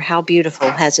 no matter how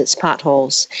beautiful, has its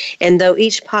potholes. And though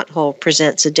each pothole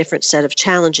presents a different set of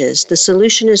challenges, the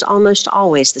solution is almost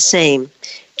always the same.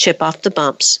 Chip off the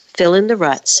bumps, fill in the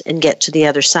ruts, and get to the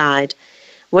other side.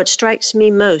 What strikes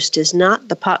me most is not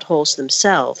the potholes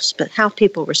themselves, but how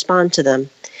people respond to them.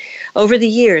 Over the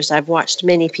years, I've watched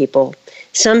many people.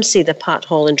 Some see the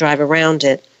pothole and drive around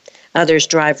it. Others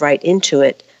drive right into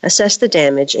it, assess the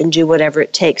damage, and do whatever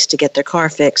it takes to get their car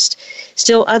fixed.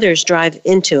 Still others drive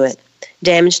into it,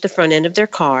 damage the front end of their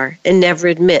car, and never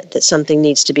admit that something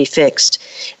needs to be fixed.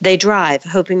 They drive,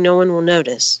 hoping no one will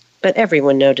notice, but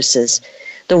everyone notices.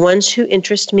 The ones who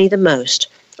interest me the most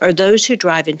are those who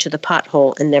drive into the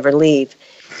pothole and never leave.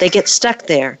 They get stuck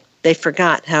there. They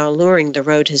forgot how alluring the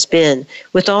road has been,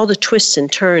 with all the twists and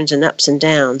turns and ups and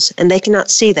downs, and they cannot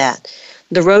see that.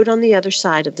 The road on the other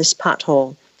side of this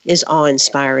pothole is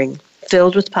awe-inspiring,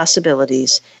 filled with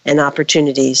possibilities and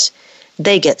opportunities.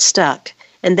 They get stuck,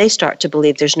 and they start to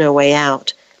believe there's no way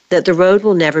out, that the road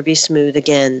will never be smooth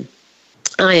again.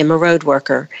 I am a road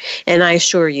worker, and I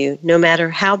assure you, no matter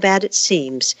how bad it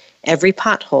seems, every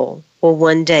pothole will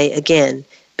one day again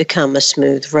become a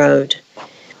smooth road.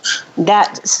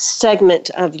 That segment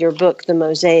of your book, The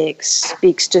Mosaic,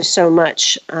 speaks to so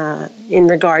much in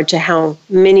regard to how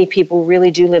many people really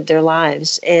do live their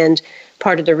lives, and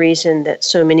part of the reason that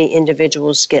so many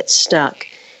individuals get stuck.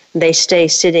 They stay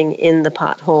sitting in the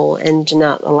pothole and do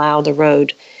not allow the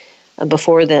road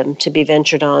before them to be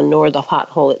ventured on, nor the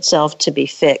pothole itself to be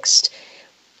fixed.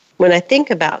 When I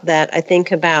think about that, I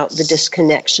think about the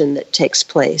disconnection that takes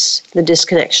place, the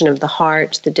disconnection of the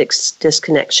heart, the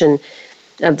disconnection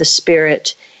of the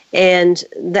spirit, and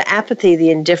the apathy, the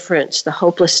indifference, the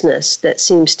hopelessness that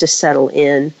seems to settle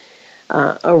in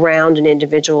around an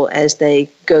individual as they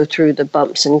go through the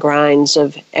bumps and grinds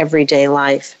of everyday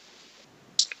life.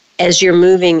 As you're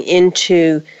moving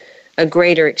into a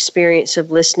greater experience of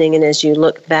listening, and as you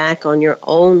look back on your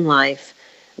own life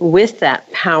with that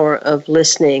power of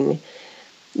listening,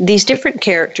 these different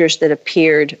characters that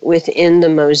appeared within the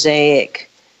Mosaic,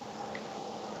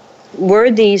 were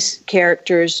these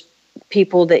characters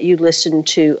people that you listened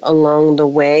to along the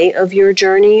way of your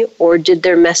journey, or did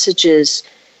their messages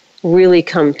really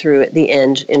come through at the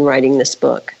end in writing this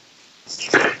book?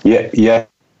 Yes,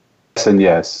 and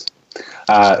yes.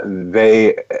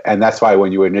 And that's why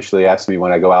when you initially asked me,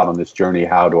 when I go out on this journey,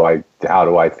 how do I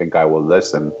think I will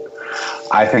listen?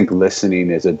 I think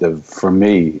listening for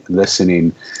me,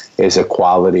 listening is a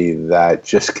quality that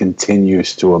just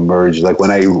continues to emerge. Like when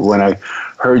I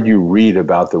heard you read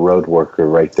about the road worker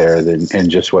right there and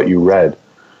just what you read,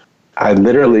 I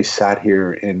literally sat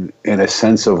here in a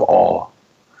sense of awe,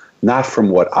 not from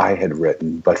what I had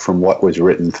written, but from what was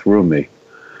written through me,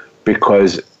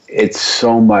 because it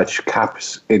so much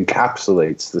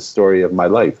encapsulates the story of my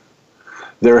life.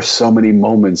 There are so many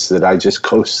moments that I just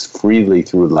coast freely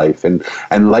through life, and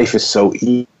life is so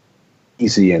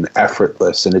easy and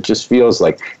effortless, and it just feels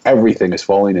like everything is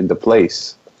falling into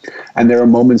place. And there are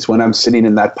moments when I'm sitting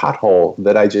in that pothole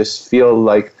that I just feel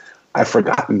like I've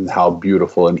forgotten how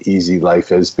beautiful and easy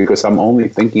life is, because I'm only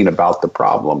thinking about the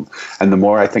problem. And the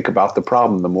more I think about the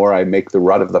problem, the more I make the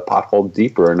rut of the pothole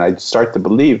deeper. And I start to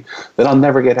believe that I'll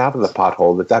never get out of the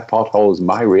pothole, that pothole is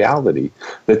my reality,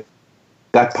 that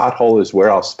pothole is where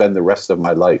I'll spend the rest of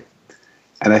my life.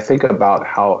 And I think about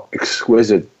how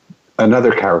exquisite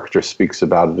another character speaks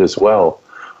about it as well,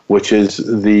 which is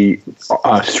the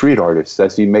street artist,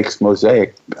 as he makes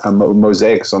mosaics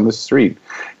on the street.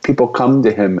 People come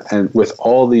to him and with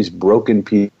all these broken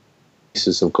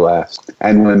pieces of glass,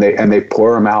 and when they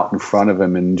pour them out in front of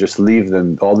him and just leave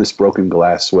them all this broken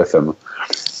glass with him.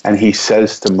 And he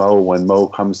says to Mo, when Mo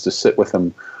comes to sit with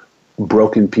him,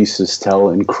 broken pieces tell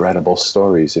incredible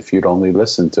stories if you'd only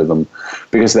listen to them,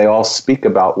 because they all speak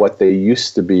about what they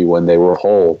used to be when they were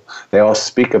whole. They all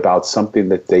speak about something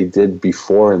that they did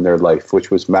before in their life, which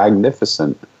was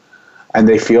magnificent. And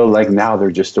they feel like now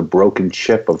they're just a broken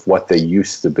chip of what they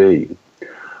used to be.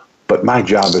 But my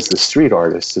job as the street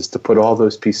artist is to put all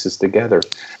those pieces together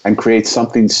and create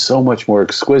something so much more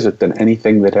exquisite than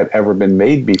anything that had ever been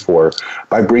made before,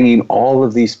 by bringing all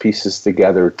of these pieces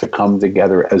together to come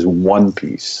together as one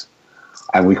piece.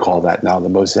 And we call that now the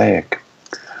mosaic.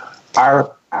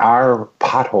 Our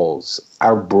potholes,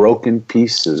 our broken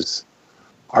pieces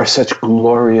are such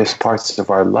glorious parts of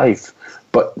our life,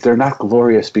 but they're not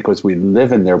glorious because we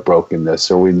live in their brokenness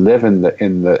or we live in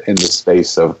the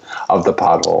space of the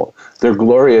pothole. They're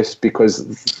glorious because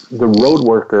the road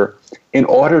worker, in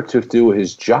order to do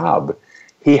his job,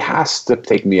 he has to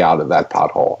take me out of that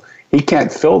pothole. He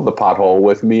can't fill the pothole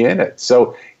with me in it.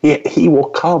 So he will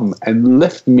come and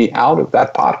lift me out of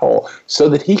that pothole so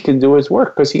that he can do his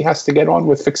work, because he has to get on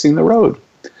with fixing the road.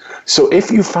 So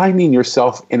if you're finding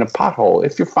yourself in a pothole,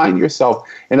 if you find yourself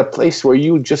in a place where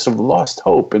you just have lost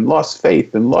hope and lost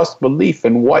faith and lost belief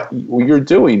in what you're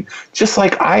doing, just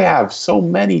like I have so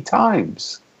many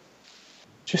times,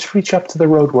 just reach up to the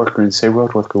road worker and say,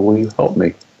 "Road worker, will you help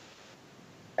me?"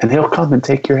 And he'll come and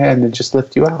take your hand and just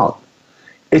lift you out.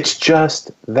 It's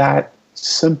just that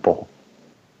simple.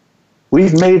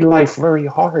 We've made life very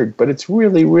hard, but it's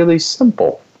really, really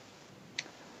simple.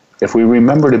 If we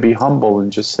remember to be humble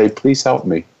and just say, "Please help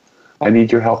me. I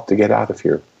need your help to get out of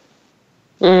here."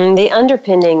 The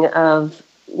underpinning of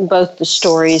both the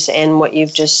stories and what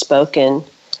you've just spoken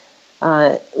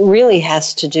really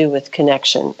has to do with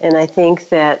connection. And I think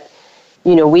that,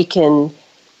 we can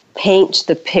paint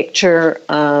the picture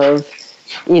of,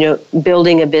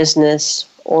 building a business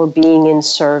or being in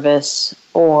service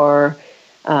or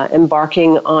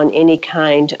embarking on any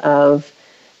kind of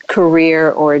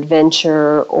career or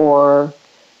adventure or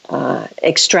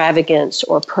extravagance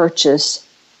or purchase.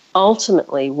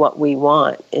 Ultimately, what we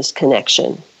want is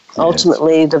connection. Yes.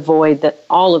 Ultimately, the void that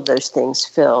all of those things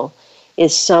fill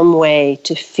is some way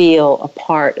to feel a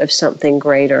part of something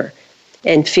greater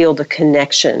and feel the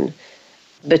connection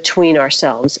between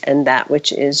ourselves and that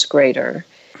which is greater.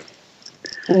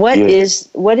 What is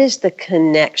the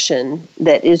connection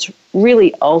that is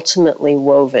really ultimately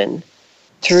woven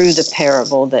through the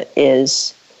parable that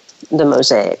is the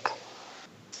mosaic?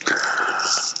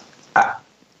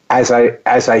 As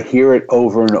I hear it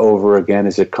over and over again,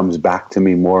 as it comes back to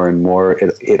me more and more,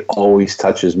 it always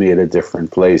touches me at a different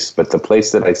place. But the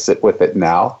place that I sit with it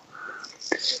now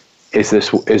is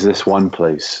this one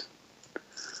place,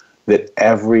 that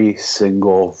every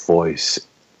single voice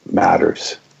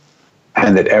matters.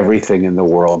 And that everything in the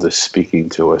world is speaking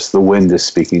to us. The wind is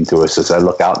speaking to us. As I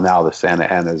look out now, the Santa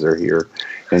Anas are here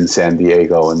in San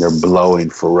Diego, and they're blowing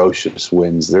ferocious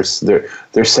winds.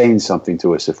 They're saying something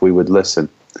to us if we would listen.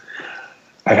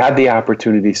 I've had the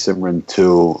opportunity, Simran,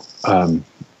 to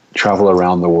travel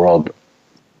around the world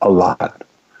a lot.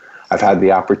 I've had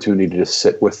the opportunity to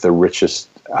sit with the richest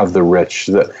of the rich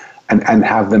and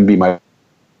have them be my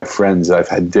friends. I've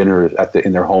had dinner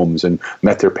in their homes and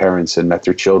met their parents and met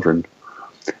their children.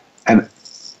 And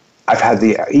I've had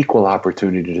the equal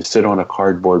opportunity to sit on a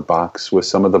cardboard box with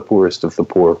some of the poorest of the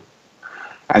poor,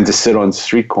 and to sit on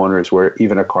street corners where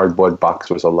even a cardboard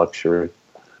box was a luxury,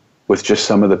 with just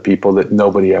some of the people that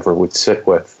nobody ever would sit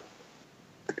with.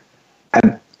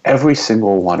 And every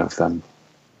single one of them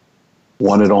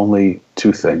wanted only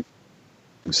two things.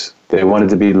 They wanted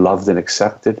to be loved and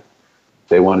accepted.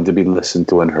 They wanted to be listened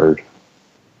to and heard.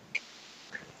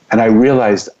 And I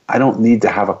realized I don't need to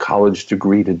have a college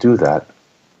degree to do that.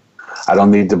 I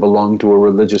don't need to belong to a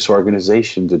religious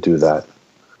organization to do that.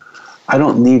 I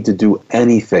don't need to do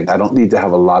anything. I don't need to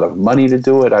have a lot of money to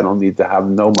do it. I don't need to have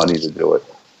no money to do it.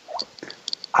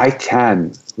 I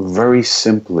can very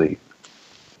simply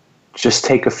just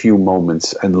take a few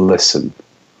moments and listen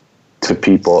to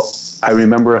people. I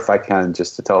remember, if I can,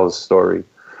 just to tell a story,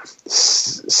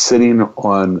 sitting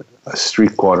on a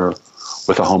street corner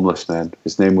with a homeless man.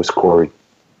 His name was Corey.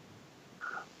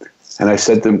 And I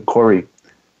said to him, Corey,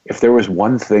 if there was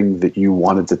one thing that you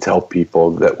wanted to tell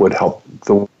people that would help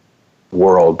the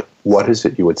world, what is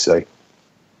it you would say?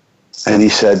 And he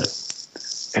said,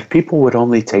 if people would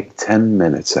only take 10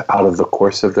 minutes out of the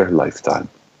course of their lifetime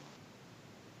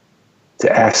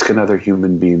to ask another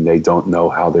human being they don't know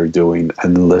how they're doing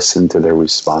and listen to their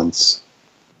response,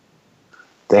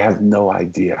 they have no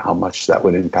idea how much that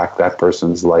would impact that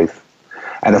person's life.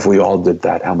 And if we all did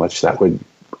that, how much that would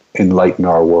enlighten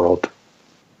our world.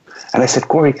 And I said,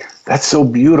 Corey, that's so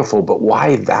beautiful, but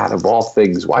why that of all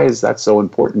things? Why is that so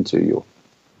important to you?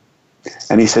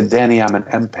 And he said, Danny, I'm an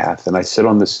empath, and I sit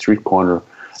on the street corner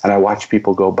and I watch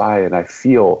people go by and I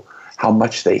feel how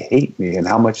much they hate me and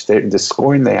how much the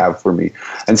scorn they have for me.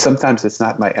 And sometimes it's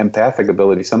not my empathic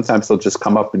ability. Sometimes they'll just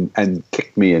come up and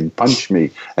kick me and punch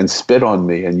me and spit on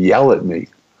me and yell at me.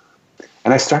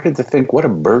 And I started to think what a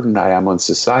burden I am on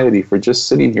society for just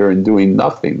sitting here and doing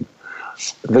nothing.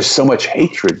 There's so much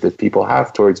hatred that people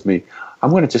have towards me. I'm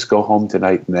going to just go home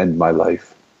tonight and end my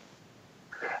life.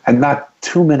 And not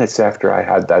 2 minutes after I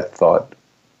had that thought,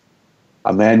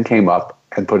 a man came up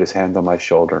and put his hand on my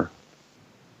shoulder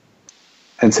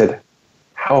and said,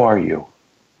 how are you?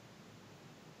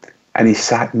 And he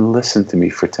sat and listened to me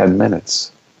for 10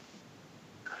 minutes.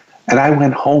 And I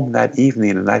went home that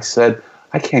evening and I said,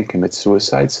 I can't commit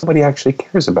suicide. Somebody actually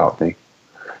cares about me.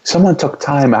 Someone took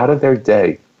time out of their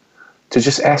day to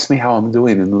just ask me how I'm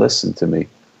doing and listen to me.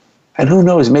 And who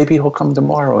knows, maybe he'll come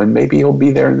tomorrow and maybe he'll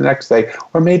be there the next day,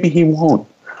 or maybe he won't.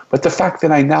 But the fact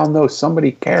that I now know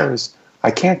somebody cares,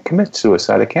 I can't commit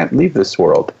suicide. I can't leave this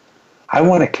world. I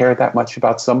want to care that much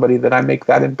about somebody that I make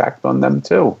that impact on them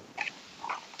too.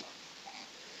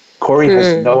 Corey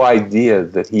has no idea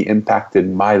that he impacted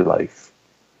my life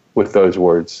with those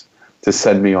words to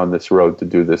send me on this road to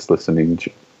do this listening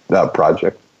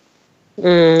project.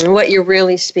 What you're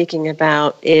really speaking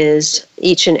about is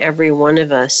each and every one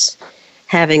of us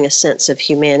having a sense of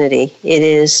humanity. It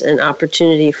is an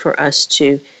opportunity for us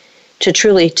to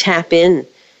truly tap in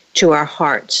to our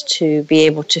hearts, to be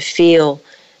able to feel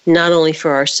not only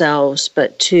for ourselves,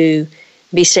 but to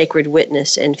be sacred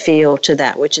witness and feel to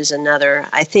that which is another.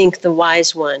 I think the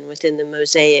wise one within the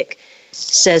Mosaic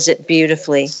says it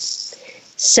beautifully.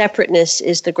 Separateness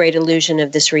is the great illusion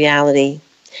of this reality.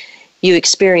 You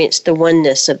experience the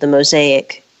oneness of the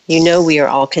Mosaic. You know we are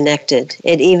all connected,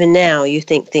 and even now you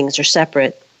think things are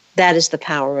separate. That is the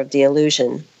power of the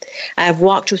illusion. I have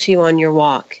walked with you on your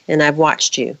walk, and I've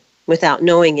watched you. Without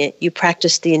knowing it, you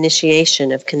practiced the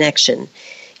initiation of connection.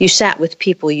 You sat with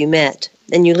people you met,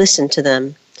 and you listened to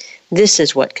them. This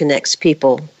is what connects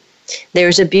people. There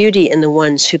is a beauty in the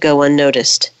ones who go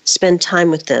unnoticed. Spend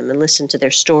time with them and listen to their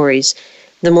stories.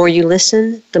 The more you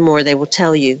listen, the more they will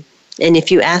tell you. And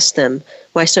if you ask them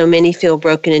why so many feel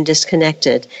broken and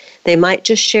disconnected, they might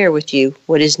just share with you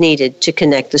what is needed to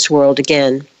connect this world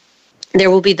again.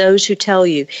 There will be those who tell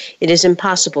you it is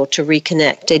impossible to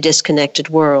reconnect a disconnected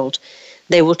world.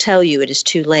 They will tell you it is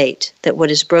too late, that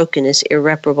what is broken is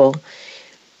irreparable.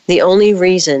 The only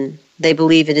reason they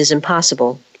believe it is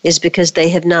impossible is because they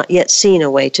have not yet seen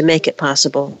a way to make it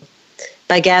possible.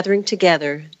 By gathering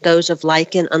together those of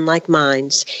like and unlike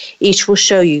minds, each will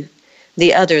show you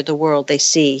the other the world they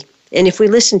see. And if we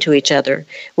listen to each other,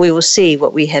 we will see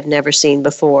what we have never seen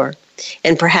before.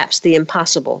 And perhaps the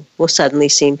impossible will suddenly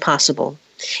seem possible.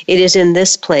 It is in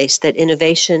this place that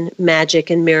innovation, magic,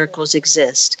 and miracles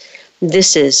exist.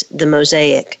 This is the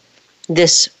Mosaic.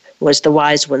 This was the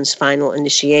wise one's final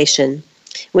initiation.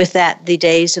 With that, the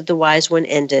days of the wise one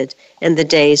ended, and the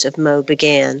days of Mo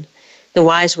began. The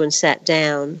wise one sat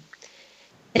down,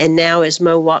 and now as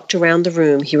Mo walked around the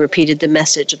room, he repeated the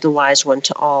message of the wise one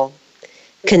to all.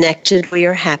 Connected, we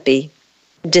are happy.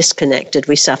 Disconnected,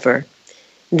 we suffer.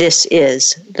 This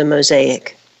is the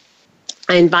Mosaic.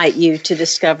 I invite you to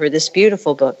discover this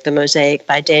beautiful book, The Mosaic,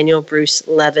 by Daniel Bruce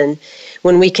Levin.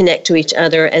 When we connect to each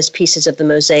other as pieces of the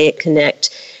mosaic connect,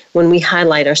 when we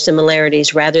highlight our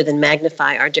similarities rather than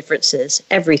magnify our differences,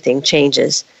 everything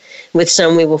changes. With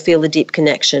some, we will feel a deep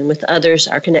connection. With others,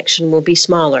 our connection will be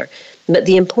smaller. But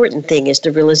the important thing is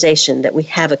the realization that we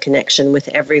have a connection with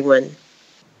everyone.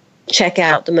 Check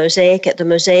out the Mosaic at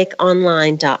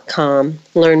themosaiconline.com.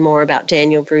 Learn more about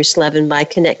Daniel Bruce Levin by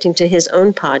connecting to his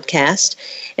own podcast,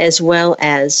 as well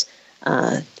as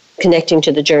connecting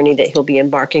to the journey that he'll be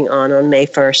embarking on May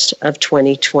 1st of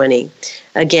 2020.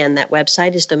 Again, that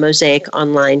website is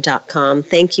themosaiconline.com.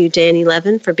 Thank you, Danny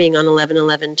Levin, for being on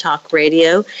 1111 Talk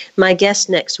Radio. My guest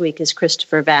next week is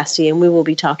Christopher Vassie, and we will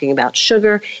be talking about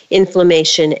sugar,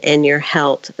 inflammation, and your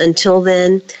health. Until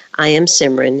then, I am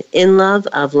Simran, in love,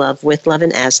 of love, with love,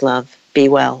 and as love. Be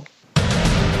well.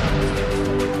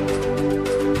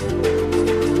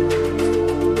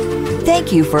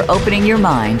 Thank you for opening your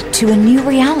mind to a new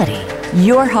reality,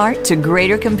 your heart to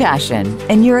greater compassion,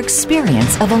 and your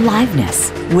experience of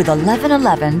aliveness with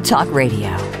 1111 Talk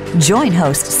Radio. Join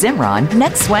host Simran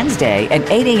next Wednesday at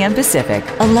 8 a.m. Pacific,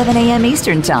 11 a.m.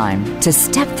 Eastern Time to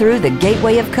step through the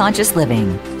gateway of conscious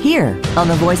living here on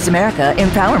the Voice America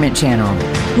Empowerment Channel.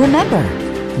 Remember,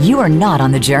 you are not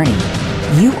on the journey.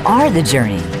 You are the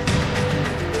journey.